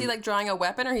 Is he, like, drawing a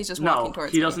weapon, or he's just walking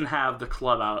towards me? me? No, he doesn't have the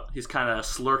club out. He's kind of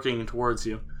slurking towards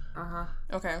you. Uh-huh.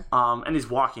 Okay. And he's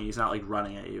walking. He's not, like,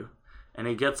 running at you. And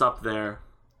he gets up there,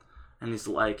 and he's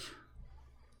like...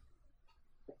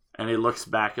 And he looks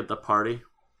back at the party,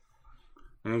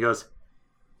 and he goes,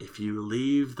 if you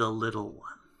leave the little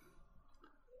one,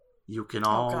 you can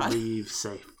all leave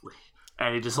safely.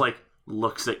 And he just, like,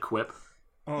 looks at Quip.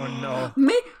 Oh, no.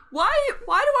 Me? Why do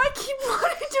I keep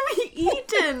wanting to be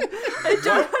eaten? I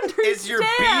don't understand. Is your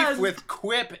beef with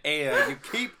Quip, Aya? You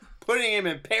keep putting him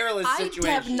in perilous situations. I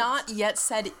have not yet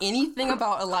said anything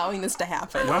about allowing this to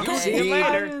happen. Okay.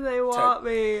 Why do they want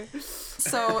me?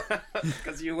 So,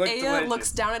 you look Aya delicious.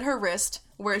 looks down at her wrist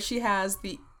where she has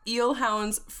the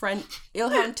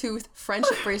Eelhound Tooth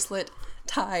friendship bracelet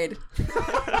tied.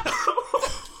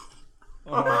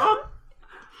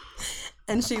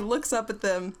 And she looks up at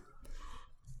them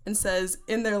and says,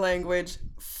 in their language,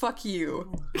 fuck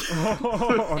you.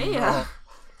 Aya.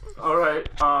 All right,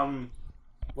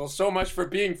 Well, so much for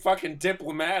being fucking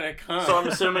diplomatic, huh? So I'm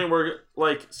assuming we're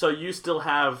like, so you still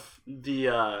have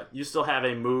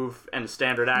a move and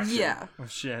standard action. Yeah. Oh,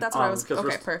 shit. That's what I was.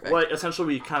 Okay, perfect. Like, essentially,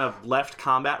 we kind of left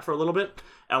combat for a little bit,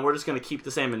 and we're just gonna keep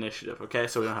the same initiative, okay?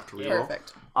 So we don't have to reroll.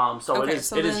 Perfect. So Okay,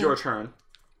 it is your turn.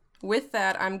 With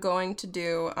that, I'm going to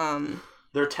do.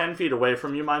 They're 10 feet away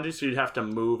from you, mind you, so you'd have to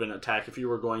move and attack if you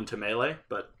were going to melee.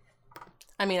 But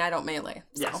I mean, I don't melee.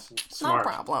 So yes, no smart.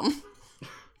 problem.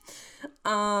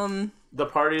 The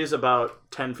party is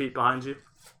about 10 feet behind you.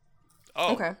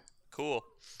 Oh, okay. Cool.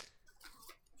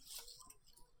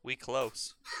 We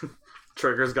close.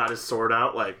 Trigger's got his sword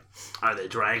out. Like, are they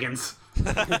dragons?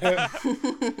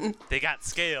 They got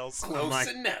scales. Close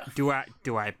enough. Do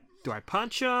I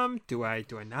punch him? Do I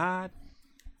not?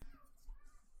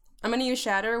 I'm going to use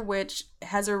Shatter, which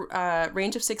has a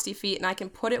range of 60 feet, and I can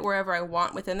put it wherever I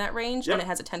want within that range, and it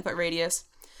has a 10-foot radius.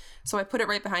 So I put it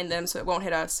right behind them, so it won't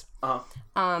hit us.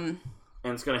 And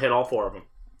it's going to hit all four of them.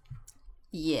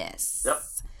 Yes. Yep.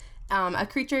 A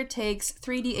creature takes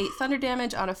 3d8 thunder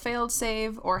damage on a failed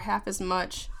save, or half as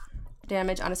much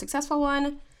damage on a successful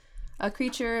one. A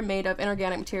creature made of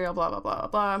inorganic material, blah, blah, blah,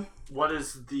 blah. What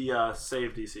is the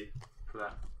save DC for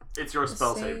that? It's your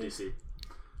spell save DC.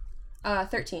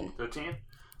 13. 13?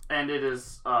 And it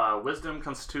is Wisdom,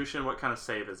 Constitution. What kind of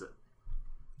save is it?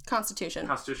 Constitution.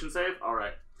 Constitution save?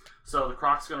 Alright. So the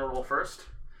Croc's going to roll first.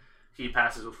 He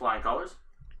passes with flying colors.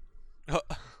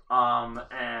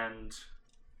 And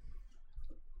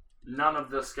none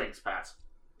of the skinks pass.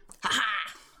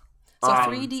 So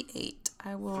 3d8.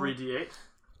 I will... 3d8?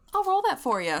 I'll roll that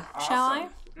for you, shall I?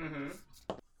 Mm-hmm.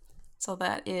 So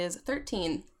that is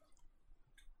 13.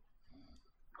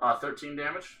 13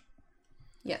 damage?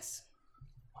 Yes.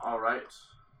 Alright.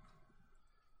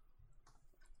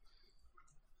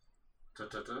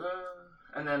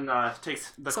 And then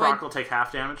takes the Croc will take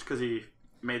half damage because he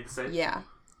made the save. Yeah.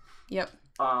 Yep.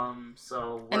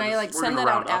 So and I send that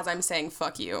out as I'm saying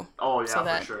 "fuck you." Oh yeah, so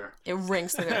that for sure. It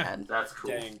rings through their head. That's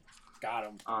cool. Dang, got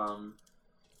him.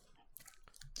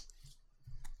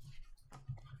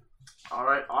 All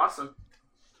right, awesome.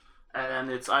 And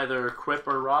it's either Quip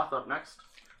or Roth up next.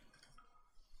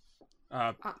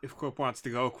 If Quip wants to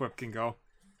go, Quip can go.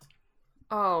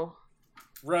 Oh.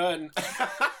 Run.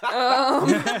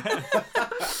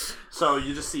 So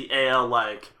you just see Aya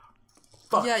like,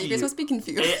 fuck yeah, you guys must be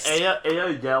confused.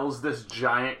 Aya yells this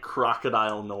giant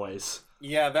crocodile noise.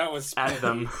 Yeah, that was at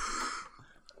them.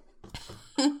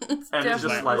 And it's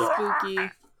just like spooky.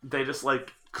 They just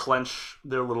like clench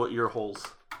their little ear holes.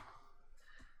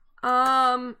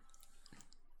 So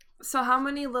how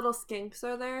many little skinks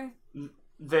are there?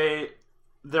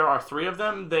 There are 3 of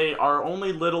them. They are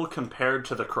only little compared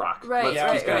to the Croc. Right, yeah,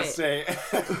 I was gonna right. say.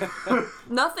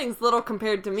 Nothing's little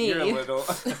compared to me. You're little.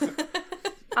 So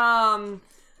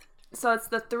it's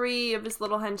the 3 of his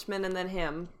little henchmen and then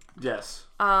him. Yes.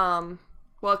 Well,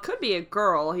 it could be a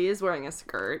girl. He is wearing a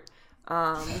skirt.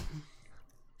 Is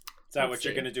that what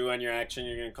you're gonna do on your action?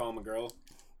 You're gonna call him a girl?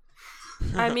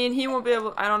 I mean, he won't be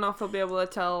able. I don't know if he'll be able to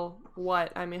tell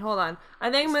what. I mean, hold on. I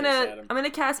think I'm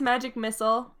gonna cast magic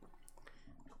missile.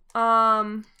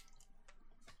 And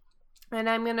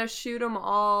I'm gonna shoot them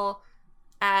all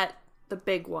at the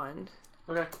big one.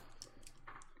 Okay.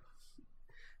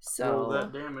 So roll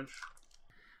that damage.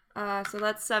 So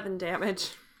that's 7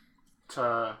 damage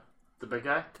To the big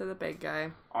guy? to the big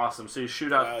guy. Awesome. So you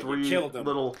shoot out You 3 killed him.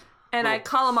 little And I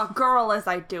call him a girl as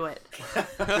I do it.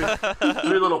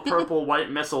 3 little purple white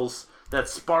missiles that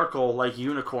sparkle like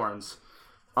unicorns.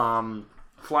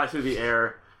 Fly through the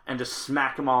air and just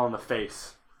smack them all in the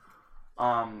face.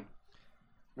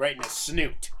 Right in the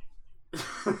snoot.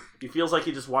 He feels like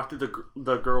he just walked through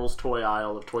the girls' toy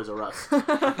aisle of Toys R Us.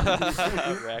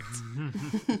 Wrecked.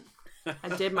 I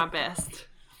did my best.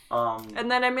 And And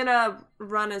then I'm gonna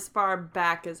run as far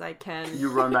back as I can.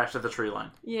 you run back to the tree line.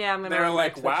 Yeah, I'm gonna. They're run back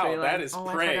like, to the tree wow, line. that is Oh,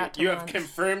 I prey. forgot to You have run.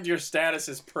 confirmed your status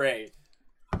as prey.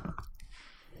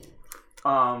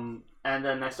 And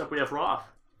then next up we have Roth.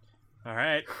 All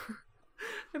right.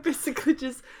 I basically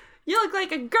just, you look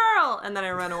like a girl, and then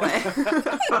I run away.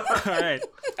 All right.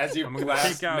 As you I'm gonna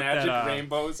blast take out magic that,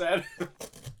 rainbows at him.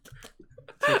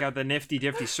 Take out the nifty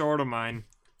difty sword of mine.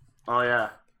 Oh yeah.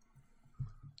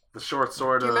 The short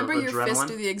sword Do you of remember your fist adrenaline.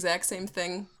 do the exact same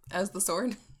thing as the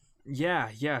sword? Yeah.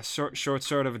 Short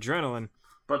sword of adrenaline.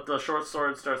 But the short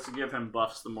sword starts to give him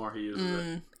buffs the more he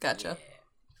uses it. Gotcha.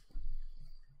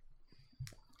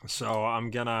 So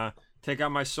I'm gonna take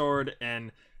out my sword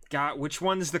and God, which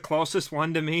one's the closest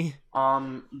one to me?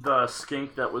 The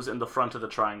skink that was in the front of the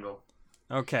triangle.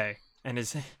 Okay. And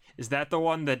is that the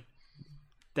one that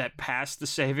passed the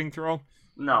saving throw?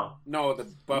 No. No, the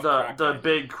buff The crack guy.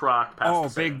 big croc passed Oh, the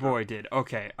saving big throw. boy did.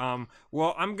 Okay.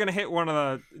 Well, I'm gonna hit one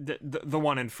of the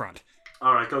one in front.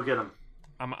 All right, go get him.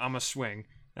 I'm a swing.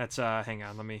 That's hang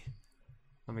on. Let me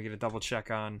get a double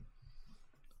check on.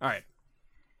 All right.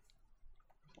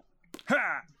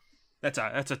 Ha!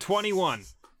 That's a 21.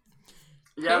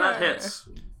 Yeah, that hits.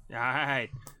 All right.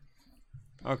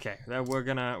 Okay. That we're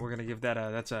gonna give that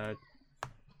that's a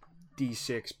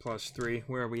D6 plus 3.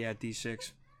 Where are we at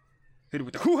D6? Hit it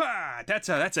with the hoo-ha! That's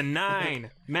a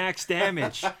 9 max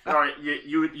damage. All right,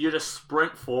 you just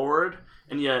sprint forward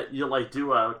and you like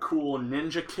do a cool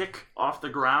ninja kick off the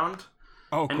ground.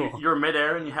 Oh, And cool. you're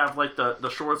midair and you have like the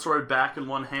short sword back in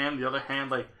one hand, the other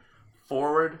hand like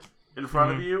forward in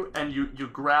front of you, and you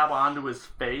grab onto his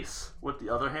face with the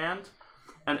other hand.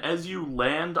 And as you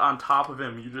land on top of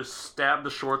him, you just stab the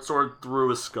short sword through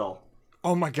his skull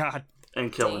Oh my God.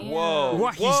 and kill him. Whoa!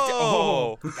 What?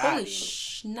 Whoa! Holy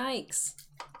shnikes.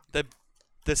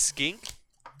 The skink?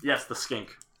 Yes, the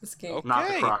skink, The skink. Okay. not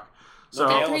the croc. So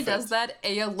Okay. After he elephant. does that,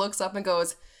 Aya looks up and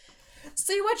goes,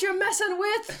 "See what you're messing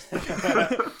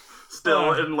with?"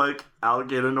 Still in like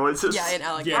alligator noises. Yeah, in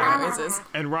alligator Yeah. noises.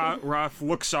 And Roth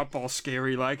looks up all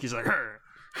scary like. He's like, "Her."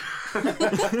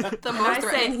 The most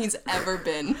threatening he's ever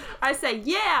been. I say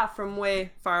yeah from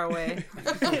way far away.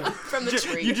 From the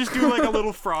tree. You just do like a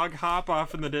little frog hop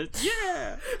off in the ditch.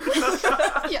 Yeah.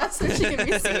 Yeah, so she can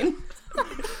be seen.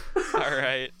 All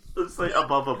right. It's like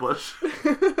above a bush.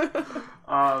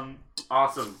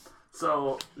 Awesome.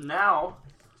 So now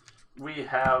we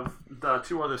have the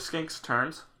two other skinks'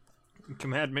 turns.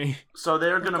 Come at me. So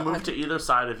they're gonna move to either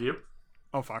side of you,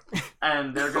 Oh fuck.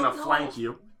 and they're gonna flank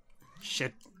you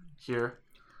Shit. here.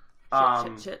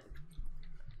 Shit.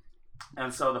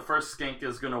 And so the first skink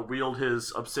is gonna wield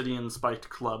his obsidian spiked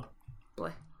club.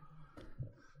 Boy.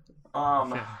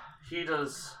 He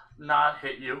does not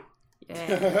hit you.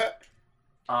 Yeah.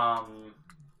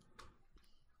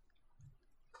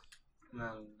 And then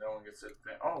no one gets it.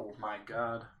 Oh my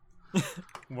god.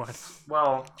 What?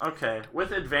 Well, okay.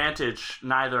 With advantage,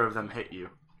 neither of them hit you.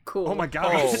 Cool. Oh my god.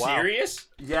 Are you Oh, wow. serious?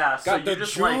 Yeah, so Got you the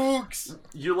just jukes.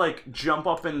 you jump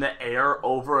up in the air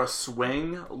over a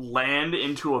swing, land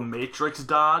into a matrix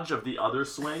dodge of the other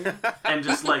swing, and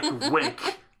just like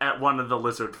wink at one of the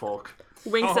lizard folk.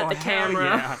 Winks at the hell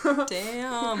camera. yeah.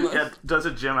 Damn. Yeah, does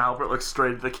a Jim Halpert look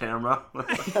straight at the camera?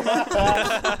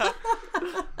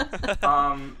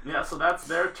 Yeah, so that's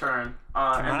their turn.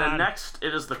 And then on. next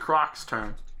it is the Croc's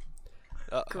turn.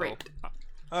 Uh-oh. Great.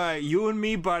 Alright, you and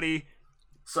me, buddy.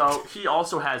 So he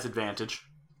also has advantage.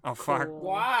 Oh fuck.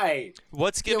 Why?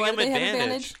 What's Yeah, giving why him do they have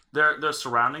advantage? advantage? They're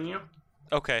surrounding you.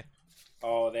 Okay.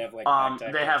 Oh, they have like.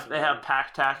 They have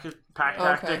pack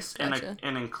tactics and gotcha.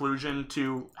 an inclusion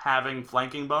to having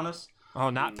flanking bonus. Oh,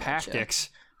 not tactics.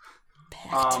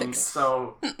 Tactics.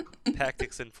 So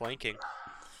Tactics and flanking.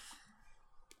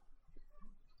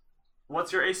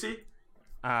 what's your AC?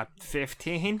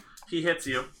 15? He hits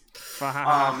you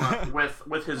Fuck.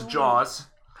 with his jaws.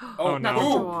 Oh Not no.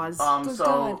 the jaws.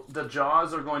 So the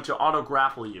jaws are going to auto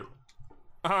grapple you.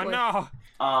 Oh no.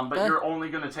 But you're only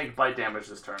going to take bite damage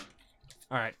this turn,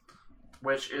 Alright.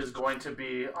 which is going to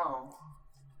be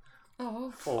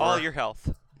Oh. 4. All your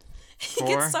health. He 4?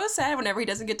 gets so sad whenever he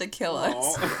doesn't get to kill us.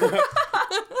 Oh.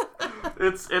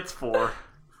 It's 4.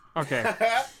 Okay.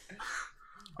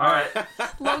 All right.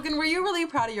 Logan, were you really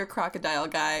proud of your crocodile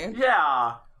guy?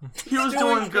 Yeah. He was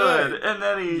doing good, and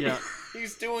then he. Yeah.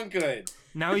 He's doing good.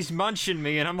 Now he's munching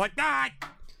me, and I'm like, ah!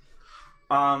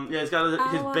 Yeah, he's got his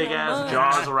wanna big ass munch.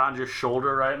 jaws around your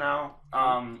shoulder right now.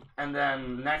 And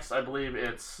then next, I believe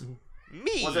it's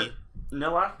Me. was it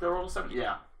Nilak that rolled a 7?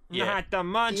 Yeah. Yeah. Not the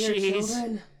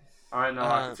munchies. All right,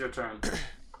 Nilak, it's your turn.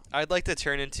 I'd like to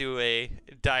turn into a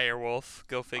dire wolf.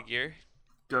 Go figure.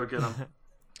 Go get him.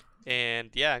 And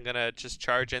yeah, I'm gonna just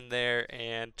charge in there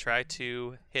and try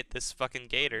to hit this fucking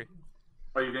gator.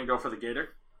 Are you gonna go for the gator?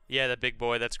 Yeah, the big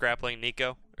boy that's grappling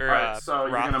Nico. Or All right, so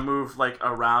you're Roth. gonna move like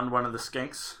around one of the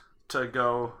skinks to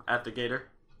go at the gator,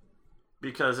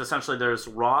 because essentially there's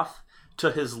Roth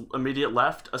to his immediate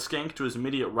left, a skink, to his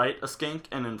immediate right, a skink,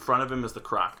 and in front of him is the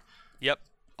Croc. Yep,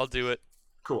 I'll do it.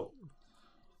 Cool.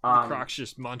 The Croc's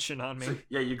just munching on me. So,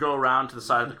 yeah, you go around to the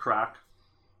side of the Croc,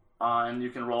 and you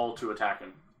can roll to attack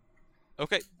him.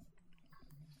 Okay.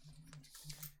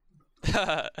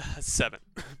 7.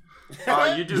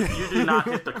 You do not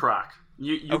hit the Croc.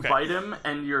 You Okay. bite him,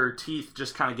 and your teeth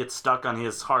just kind of get stuck on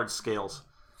his hard scales.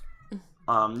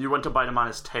 You went to bite him on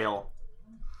his tail.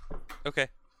 Okay.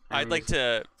 I'd like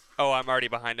to. Oh, I'm already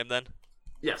behind him then.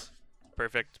 Yes.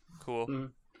 Perfect. Cool.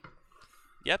 Mhm.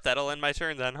 Yep, that'll end my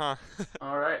turn then, huh?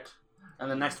 All right. And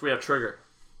then next we have Trigger.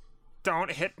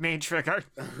 Don't hit me, Trigger.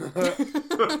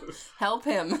 Help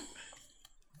him.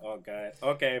 Oh god.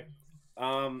 Okay.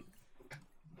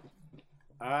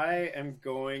 I am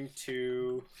going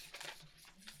to.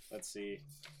 Let's see.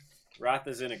 Roth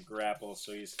is in a grapple,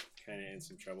 so he's kind of in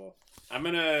some trouble. I'm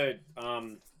gonna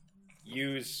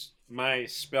use my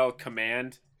spell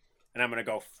command, and I'm gonna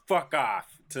go fuck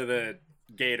off to the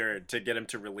gator to get him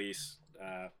to release.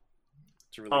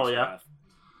 Oh, yeah?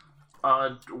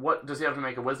 Roth. What does he have to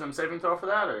make a Wisdom saving throw for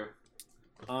that, or?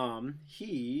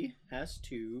 He has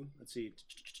to. Let's see.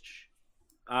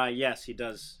 Yes, he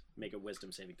does make a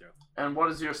Wisdom saving throw. And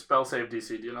what is your spell save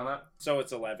DC? Do you know that? So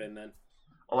it's 11 then.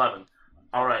 11.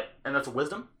 All right, and that's a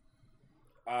Wisdom.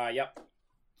 Yep.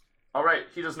 All right,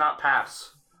 he does not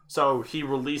pass, so he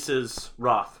releases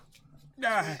Roth.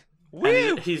 Ah.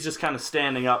 And he's just kind of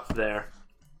standing up there.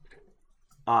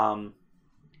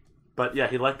 But yeah,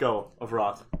 he let go of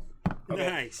Roth. Okay,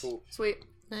 Nice. Cool. Sweet.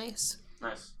 Nice.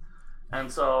 Nice. And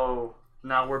so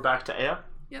now we're back to Aya.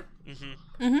 Mm-hmm.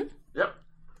 Mm-hmm. Yep.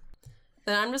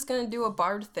 Then I'm just gonna do a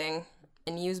bard thing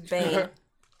and use Bane.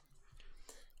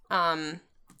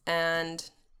 And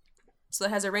so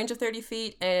it has a range of 30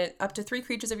 feet, and up to 3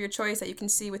 creatures of your choice that you can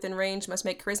see within range must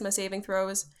make charisma saving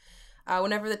throws.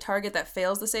 Whenever the target that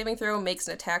fails the saving throw makes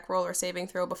an attack roll or saving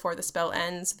throw before the spell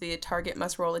ends, the target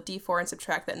must roll a d4 and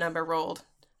subtract that number rolled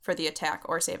for the attack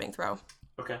or saving throw.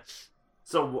 Okay.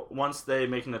 So once they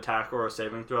make an attack or a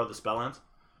saving throw, the spell ends?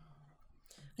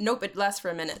 Nope, it lasts for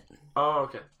a minute. Oh,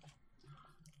 okay.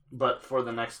 But for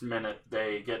the next minute,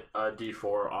 they get a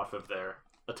d4 off of their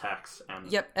attacks. And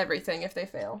Yep, everything if they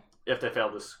fail. if they fail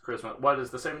this charisma. What is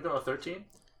the saving throw? A 13?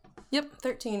 Yep,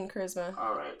 13 charisma.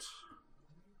 Alright.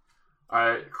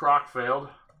 Alright, Croc failed.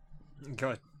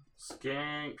 Good.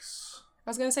 Skinks. I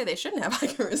was gonna say they shouldn't have high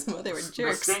charisma. They were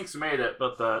jerks. The Skinks made it,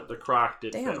 but the Croc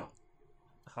did Damn. fail.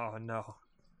 Oh no.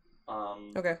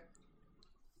 Okay.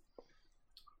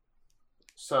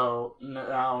 So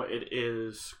now it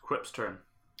is Quip's turn.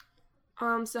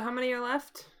 So how many are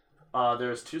left?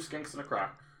 There's 2 Skinks and a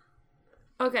Croc.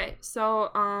 Okay, so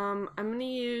I'm gonna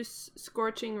use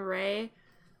Scorching Ray,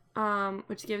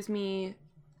 which gives me.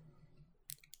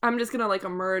 I'm just gonna like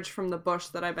emerge from the bush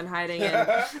that I've been hiding in,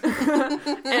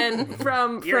 and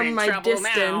from my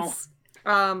distance,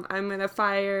 I'm gonna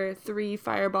fire 3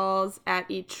 fireballs at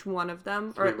each one of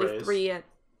them, or at least rays. 3 at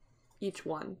each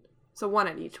one. So 1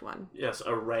 at each one. Yes,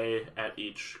 a ray at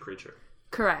each creature.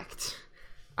 Correct.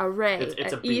 A ray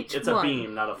It's at a beam. each It's one. a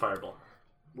beam, not a fireball.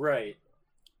 Right.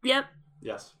 Yep.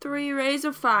 Yes. 3 rays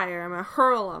of fire. I'm gonna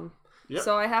hurl them. Yep.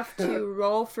 So I have to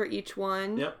roll for each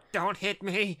one. Yep. Don't hit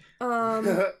me.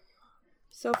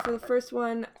 So for the first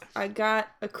one, I got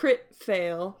a crit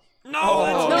fail.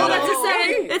 No. No, that's a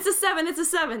 7. It's a 7. It's a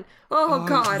 7. Oh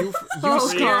god. You Oh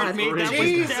scared god. me. That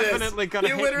Jesus. was definitely gonna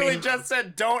You hit literally me. just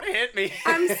said, "Don't hit me."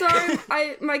 I'm sorry.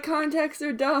 My contacts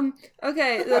are dumb.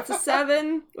 Okay, that's a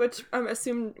 7, which I'm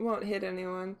assuming won't hit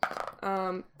anyone.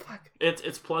 Fuck.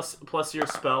 It's plus your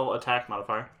spell attack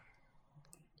modifier.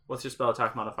 What's your spell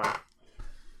attack modifier?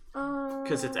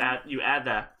 Because you add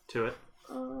that to it.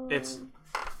 It's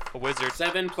A wizard.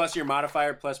 7 plus your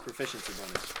modifier plus proficiency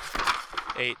bonus.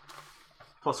 8.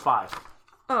 plus 5.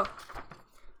 Oh.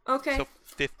 Okay. So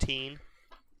 15.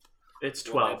 It's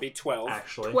Well, 12. that'd be 12.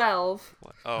 Actually. 12.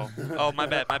 What? Oh, my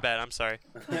bad. I'm sorry.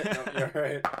 No, you're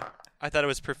right. I thought it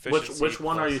was proficiency. Which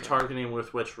one are you plus- targeting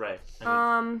with which ray?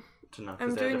 I need to know, 'cause I'm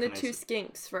they have doing the different 2 AC.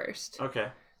 skinks first.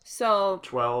 Okay. So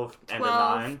 12 and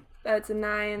 12. a 9 That's a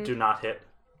 9. do not hit.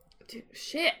 Dude,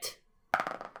 shit.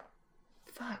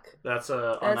 Fuck. That's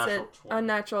a That's unnatural 20. a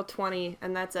natural 20,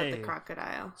 and that's at the Hey.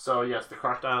 crocodile. So yes, the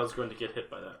crocodile is going to get hit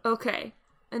by that. Okay.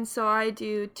 And so I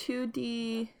do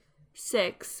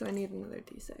 2d6. So I need another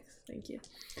d6. Thank you.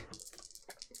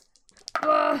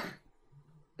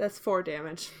 That's 4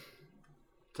 damage.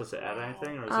 Does it add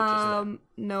anything, or is it just?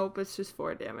 Nope, it's just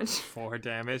 4 damage. 4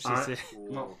 damage. Alright. Is it?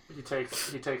 No, he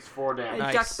takes 4 I damage.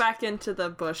 Nice. ducked back into the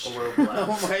bush. A little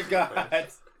blast. Oh my god.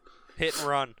 Hit and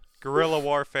run. Guerrilla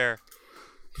warfare.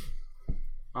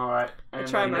 All right, and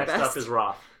tried then my next best. up is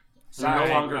Roth. You're no Sorry,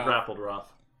 longer Roth. grappled,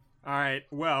 Roth. All right.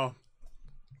 Well,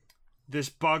 this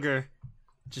bugger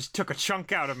just took a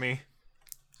chunk out of me.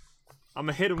 I'm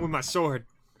gonna hit him with my sword,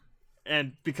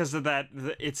 and because of that,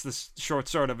 it's the short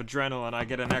sword of adrenaline. I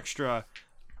get an extra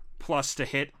plus to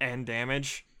hit and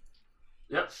damage.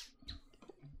 Yep.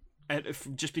 And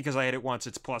just because I hit it once,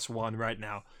 it's +1 right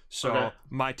now. So Okay.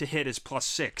 my to hit is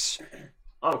 +6.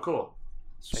 Oh, cool.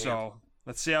 So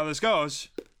let's see how this goes.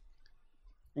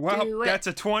 Well, Do it. that's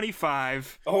a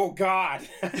 25. Oh god.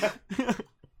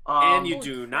 And you Holy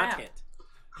do not crap. hit.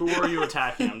 Who are you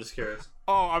attacking? I'm just curious.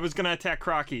 Oh, I was gonna attack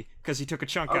Crocky because he took a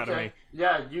chunk out of me.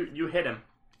 Yeah, you hit him.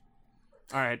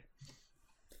 All right.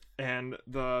 And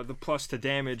the plus to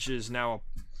damage is now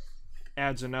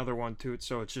adds another one to it,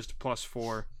 so it's just a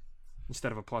 +4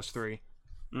 instead of a +3.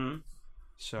 Mm-hmm.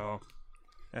 So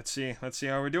let's see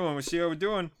how we're doing. We'll see how we're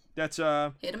doing. That's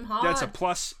a Hit him hard. that's a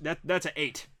plus. That's an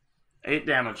 8. 8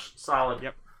 damage. Solid.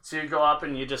 Yep. So you go up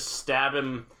and you just stab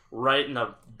him right in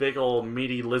the big old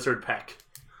meaty lizard peck.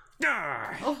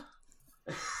 Ah!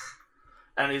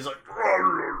 And he's like,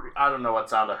 I don't know what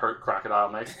sound a hurt crocodile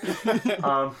makes.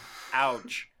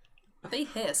 Ouch. They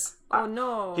hiss. Oh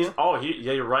no.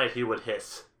 Yeah, you're right. He would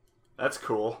hiss. That's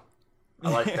cool. I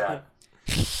like that.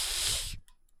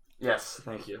 Yes,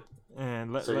 thank you.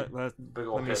 And So let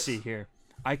old me hiss. see here.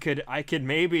 I could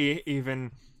maybe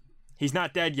even. He's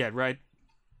not dead yet, right?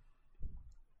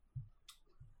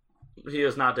 He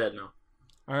is not dead, no.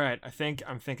 All right.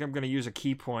 I'm gonna use a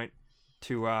key point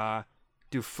to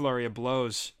do flurry of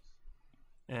blows,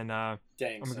 and Dang.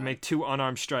 I'm gonna son. make 2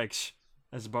 unarmed strikes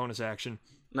as a bonus action.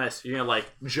 Nice. You're gonna like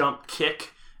jump,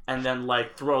 kick, and then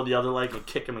like throw the other leg and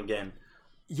kick him again.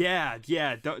 Yeah.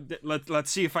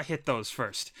 Let's see if I hit those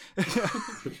first.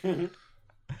 All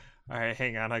right,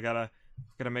 hang on. I gotta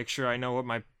make sure I know what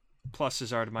my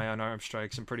pluses are to my unarmed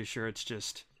strikes. I'm pretty sure it's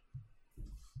just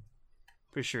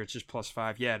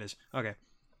 +5. Yeah, it is. Okay.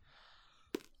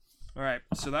 All right.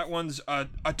 So that one's a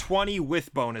 20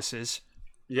 with bonuses,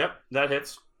 Yep, that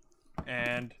hits.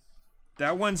 and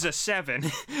that one's a 7.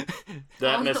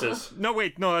 That misses. No,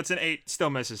 wait, no, that's an 8. Still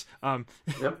misses.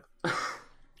 Yep.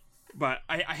 But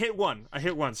I hit one.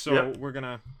 So Yep. we're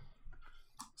gonna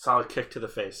Solid kick to the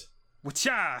face.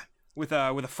 Wacha! With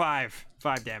a 5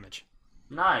 damage.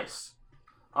 Nice.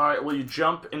 All right. Well, you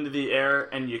jump into the air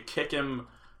and you kick him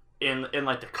in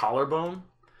like the collarbone,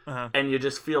 Uh-huh. and you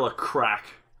just feel a crack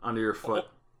under your foot.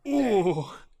 Ooh.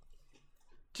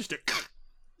 Just a.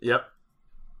 Yep.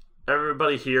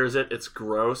 Everybody hears it. It's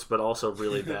gross, but also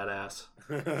really badass.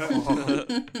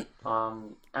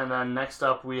 And then next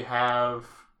up we have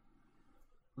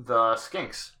the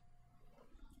skinks,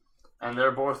 and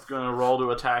they're both going to roll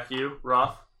to attack you,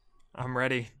 Roth. I'm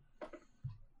ready.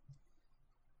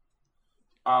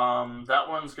 That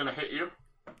one's going to hit you,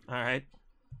 All right.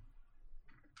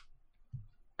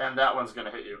 and that one's going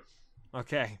to hit you.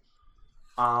 Okay.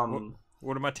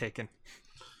 What am I taking?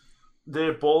 They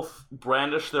both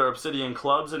brandish their obsidian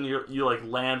clubs, and you like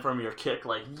land from your kick,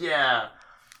 like yeah,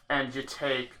 and you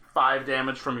take 5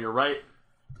 damage from your right,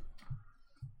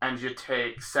 and you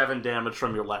take 7 damage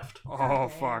from your left, Oh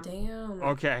fuck. Damn.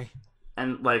 Okay.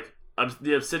 and like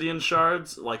the obsidian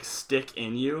shards like stick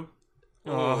in you.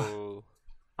 Oh.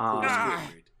 Oh,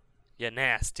 you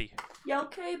nasty. You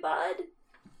okay, bud?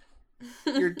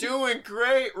 You're doing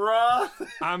great, Roth.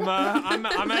 I'm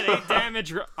at 8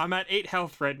 damage. I'm at 8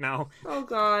 health right now. Oh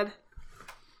God.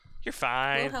 You're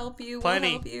fine. We'll help you.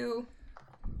 Plenty. We'll help you.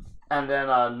 And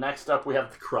then next up we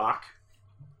have the croc.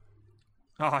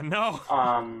 Oh no.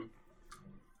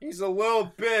 He's a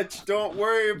little bitch. Don't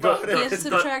worry about The- He it. has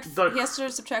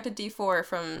to subtract a D4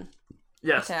 from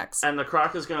Yes, attacks. and the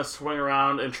croc is going to swing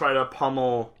around and try to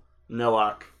pummel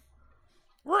Nilok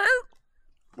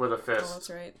with a Oh, fist. that's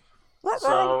right.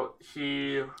 So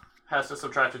he has to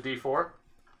subtract a D4.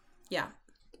 Yeah.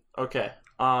 Okay.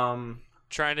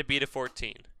 Trying to beat a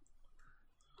 14.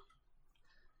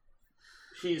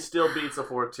 He still beats a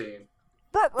 14.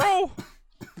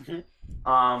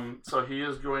 So he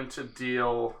is going to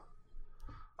deal.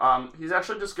 He's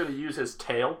actually just going to use his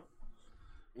tail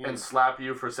and slap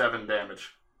you for 7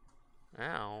 damage.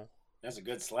 Ow. That's a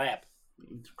good slap.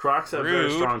 Crocs have very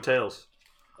Rude. strong tails.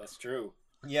 That's true.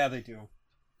 Yeah, they do.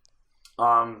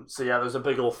 So yeah, there's a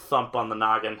big old thump on the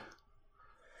noggin,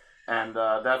 and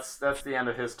that's the end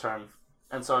of his turn.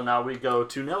 And so now we go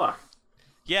to Nilok.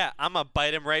 Yeah, I'm gonna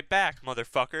bite him right back,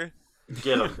 motherfucker.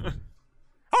 Get him.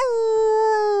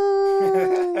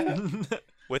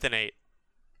 With an 8.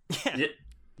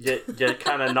 You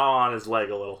kind of gnaw on his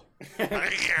leg a little.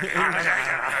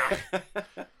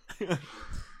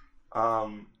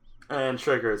 And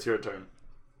Trigger, it's your turn.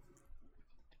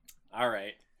 All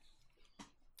right.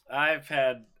 I've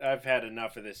had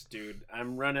enough of this dude.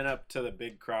 I'm running up to the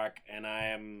big croc, and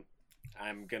I'm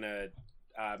gonna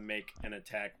make an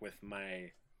attack with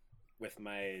my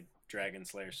Dragon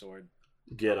Slayer sword.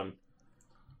 Get him.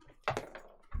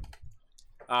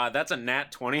 That's a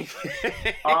nat 20.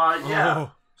 Yeah.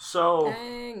 Oh. So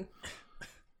Dang.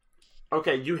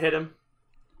 okay, you hit him.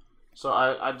 So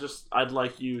I'd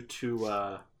like you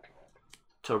to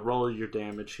roll your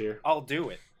damage here. I'll do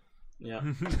it. Yeah.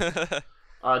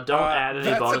 Don't add any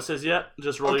that's bonuses yet.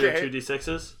 Just roll your Okay.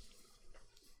 2d6s.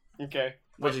 Okay.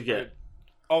 What'd you get?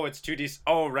 Oh, it's 2d.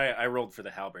 Oh, right. I rolled for the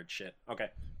halberd. Shit. Okay.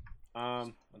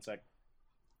 1 sec.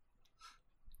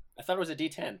 I thought it was a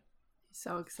d10.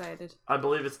 So excited. I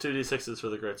believe it's 2d6s for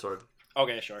the greatsword.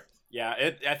 Okay, sure. Yeah,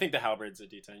 I think the halberd's a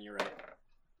d10. You're right.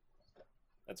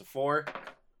 That's a 4.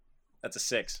 That's a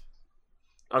 6.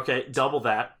 Okay, double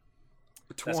that.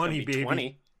 That's gonna 20, be baby.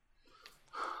 20.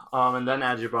 And then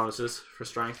add your bonuses for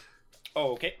strength.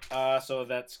 Oh, okay. So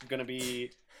that's gonna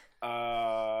be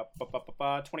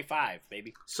 25,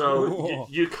 baby. So Cool.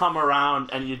 you come around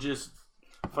and you just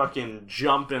fucking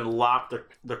jump and lock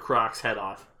the croc's head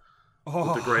off with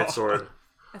the greatsword.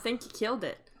 I think you killed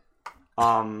it.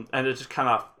 And it just kind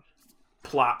of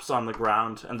plops on the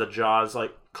ground, and the jaws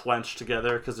like clench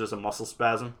together because there's a muscle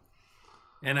spasm.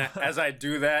 And as I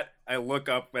do that, I look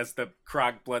up as the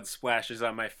croc blood splashes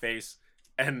on my face,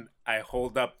 and I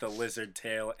hold up the lizard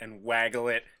tail and waggle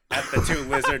it at the 2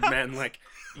 lizard men like,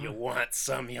 "You want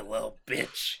some, you little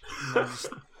bitch?"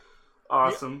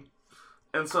 Awesome.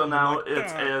 And so now my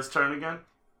it's God. Aya's turn again.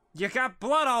 You got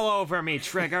blood all over me,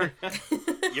 Trigger.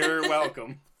 You're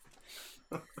welcome.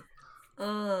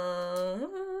 What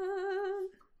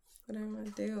do I want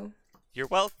to do? You're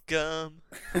welcome.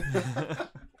 God,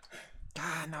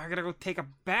 now I gotta go take a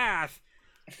bath.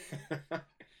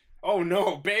 Oh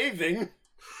no, bathing.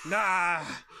 Nah.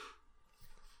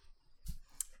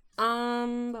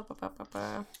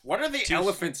 What are the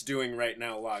elephants doing right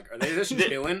now, Log? Are they just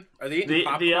chilling? Are they eating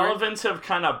popcorn? The elephants have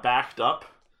kind of backed up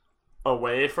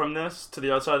away from this to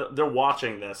the other side. They're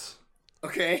watching this.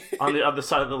 Okay. On the other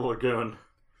side of the lagoon.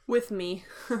 With me.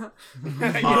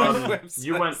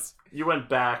 You went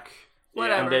back.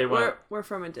 Whatever. And they went, we're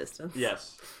from a distance.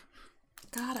 Yes.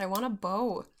 God, I want a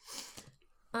bow.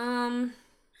 A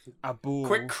bow.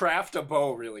 Quick craft a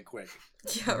bow really quick.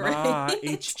 Yeah, right.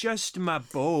 It's just my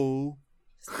bow.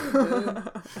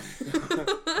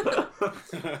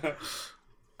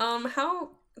 How?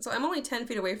 So I'm only 10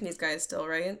 feet away from these guys still,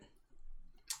 right?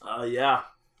 Yeah.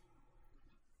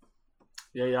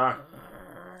 Yeah, you are.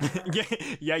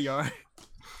 yeah, you are.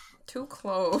 Too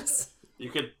close. You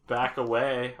could back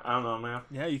away. I don't know, man.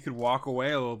 Yeah, you could walk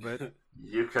away a little bit.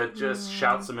 You could just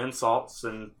shout some insults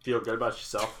and feel good about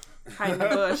yourself. Hide in the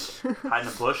bush. Hide in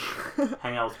the bush.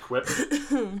 Hang out with Quip.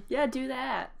 Yeah, do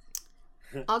that.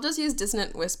 I'll just use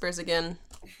dissonant whispers again.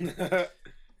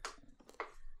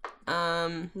 No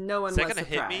one was that gonna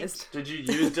hit me? surprised. Did you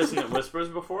use dissonant whispers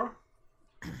before?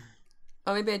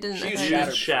 Oh, maybe I didn't. She Okay. used You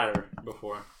used shatter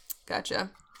before. Gotcha.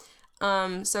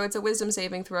 So it's a wisdom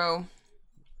saving throw.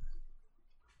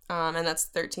 And that's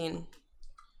 13.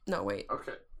 No, wait.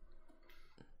 Okay.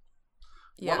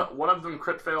 Yeah. One of them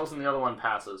crit fails and the other one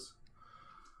passes.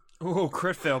 Oh,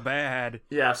 crit fail bad.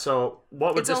 Yeah, so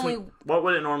what would what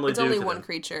would it normally It's do only to one them?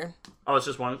 creature. Oh, it's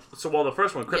just one. So, well, the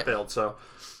first one crit Yeah. failed, so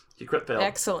he crit failed.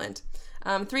 Excellent.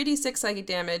 3d6 psychic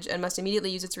damage and must immediately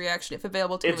use its reaction if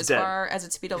available to move It's as dead. far as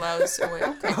its speed allows away.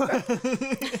 Okay.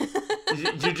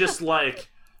 You just, like,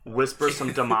 whisper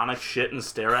some demonic shit and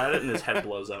stare at it, and his head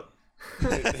blows up.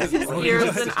 His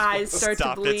ears and eyes start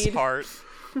Stop to bleed. its heart.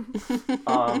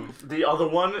 The other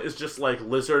one is just, like,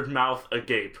 lizard mouth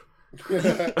agape.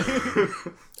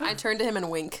 I turn to him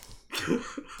and wink.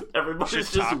 Everybody's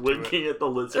Should talk just to winking at the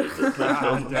lizard.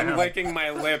 I'm licking my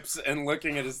lips and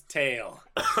looking at his tail.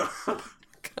 God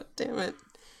damn it.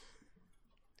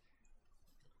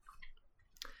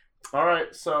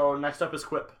 Alright, so next up is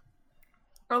Quip.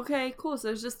 Okay, cool. So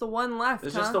there's just the one left.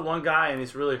 There's huh? just the one guy, and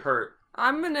he's really hurt.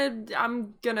 I'm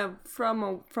gonna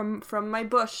from my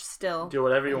bush still. Do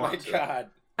whatever you Oh my want to. god.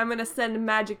 I'm gonna send a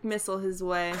magic missile his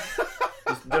way.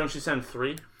 Don't you send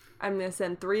 3? I'm gonna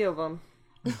send 3 of them.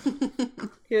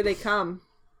 Here they come.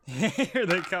 Here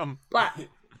they come. Blah.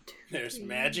 There's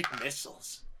magic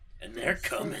missiles, and they're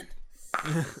coming.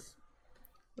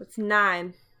 It's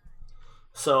 9.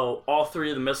 So all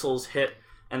 3 of the missiles hit,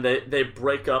 and they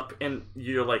break up, and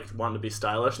you're like wanting to be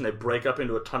stylish, and they break up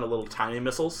into a ton of little tiny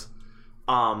missiles.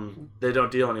 They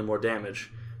don't deal any more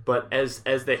damage, but as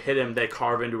they hit him, they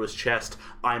carve into his chest,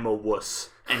 "I'm a wuss,"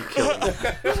 and kill him.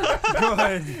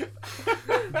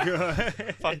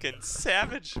 Good. Fucking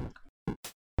savage.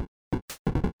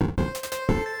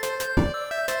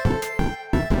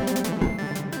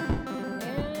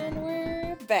 And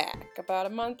we're back about a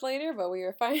month later, but we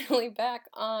are finally back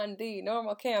on the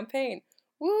normal campaign.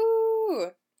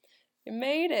 Woo! You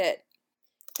made it!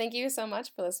 Thank you so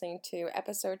much for listening to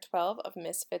episode 12 of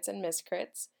Misfits and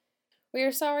Miscrits. We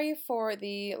are sorry for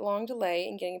the long delay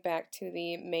in getting back to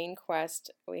the main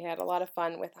quest. We had a lot of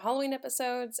fun with the Halloween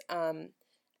episodes, and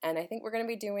I think we're going to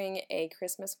be doing a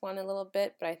Christmas one in a little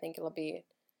bit, but I think we're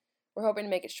hoping to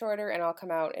make it shorter and I'll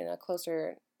come out in a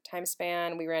closer time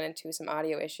span. We ran into some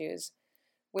audio issues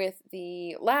with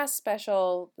the last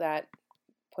special that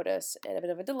put us in a bit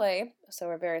of a delay, so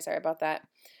we're very sorry about that.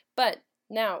 But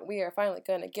now we are finally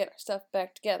going to get our stuff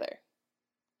back together.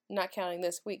 Not counting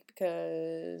this week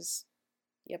because,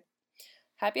 yep.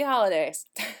 Happy holidays.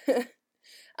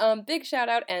 Big shout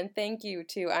out and thank you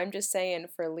to I'm Just Saying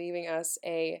for leaving us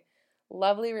a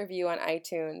lovely review on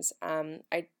iTunes.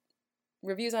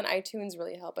 Reviews on iTunes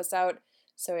really help us out,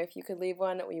 so if you could leave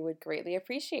one, we would greatly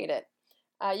appreciate it.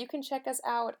 You can check us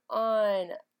out on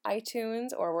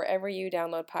iTunes or wherever you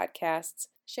download podcasts.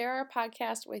 Share our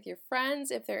podcast with your friends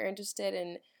if they're interested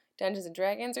in Dungeons &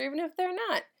 Dragons, or even if they're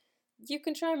not. You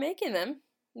can try making them.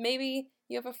 Maybe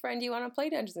you have a friend you want to play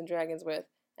Dungeons & Dragons with,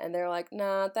 and they're like,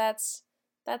 nah, that's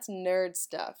nerd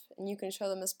stuff. And you can show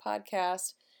them this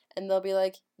podcast, and they'll be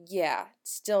like, yeah,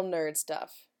 still nerd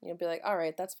stuff. You'll be like, all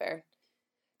right, that's fair.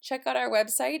 Check out our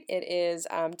website. It is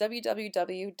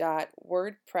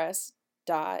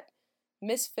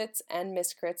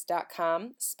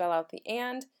www.wordpress.misfitsandmiscrits.com. Spell out the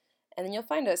and then you'll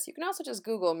find us. You can also just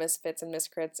Google Misfits and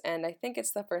Miscrits, and I think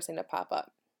it's the first thing to pop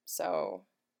up. So,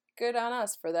 Good on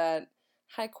us for that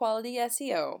high quality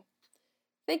SEO.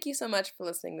 Thank you so much for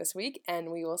listening this week,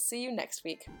 and we will see you next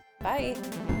week. Bye!